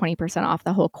code for 20% off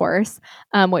the whole course,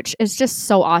 which is just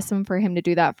so awesome for him to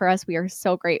do that for us. We are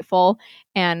so grateful.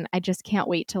 And I just can't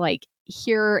wait to like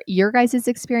hear your guys'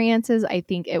 experiences. I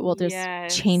think it will just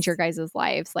change your guys'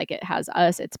 lives like it has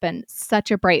us. It's been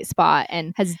such a bright spot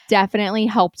and has definitely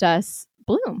helped us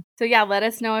bloom. So yeah, let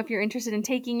us know if you're interested in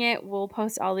taking it. We'll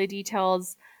post all the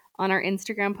details on our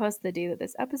Instagram post the day that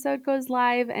this episode goes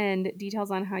live and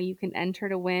details on how you can enter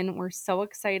to win. We're so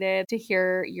excited to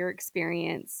hear your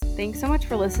experience. Thanks so much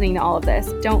for listening to all of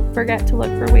this. Don't forget to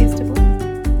look for ways to bloom.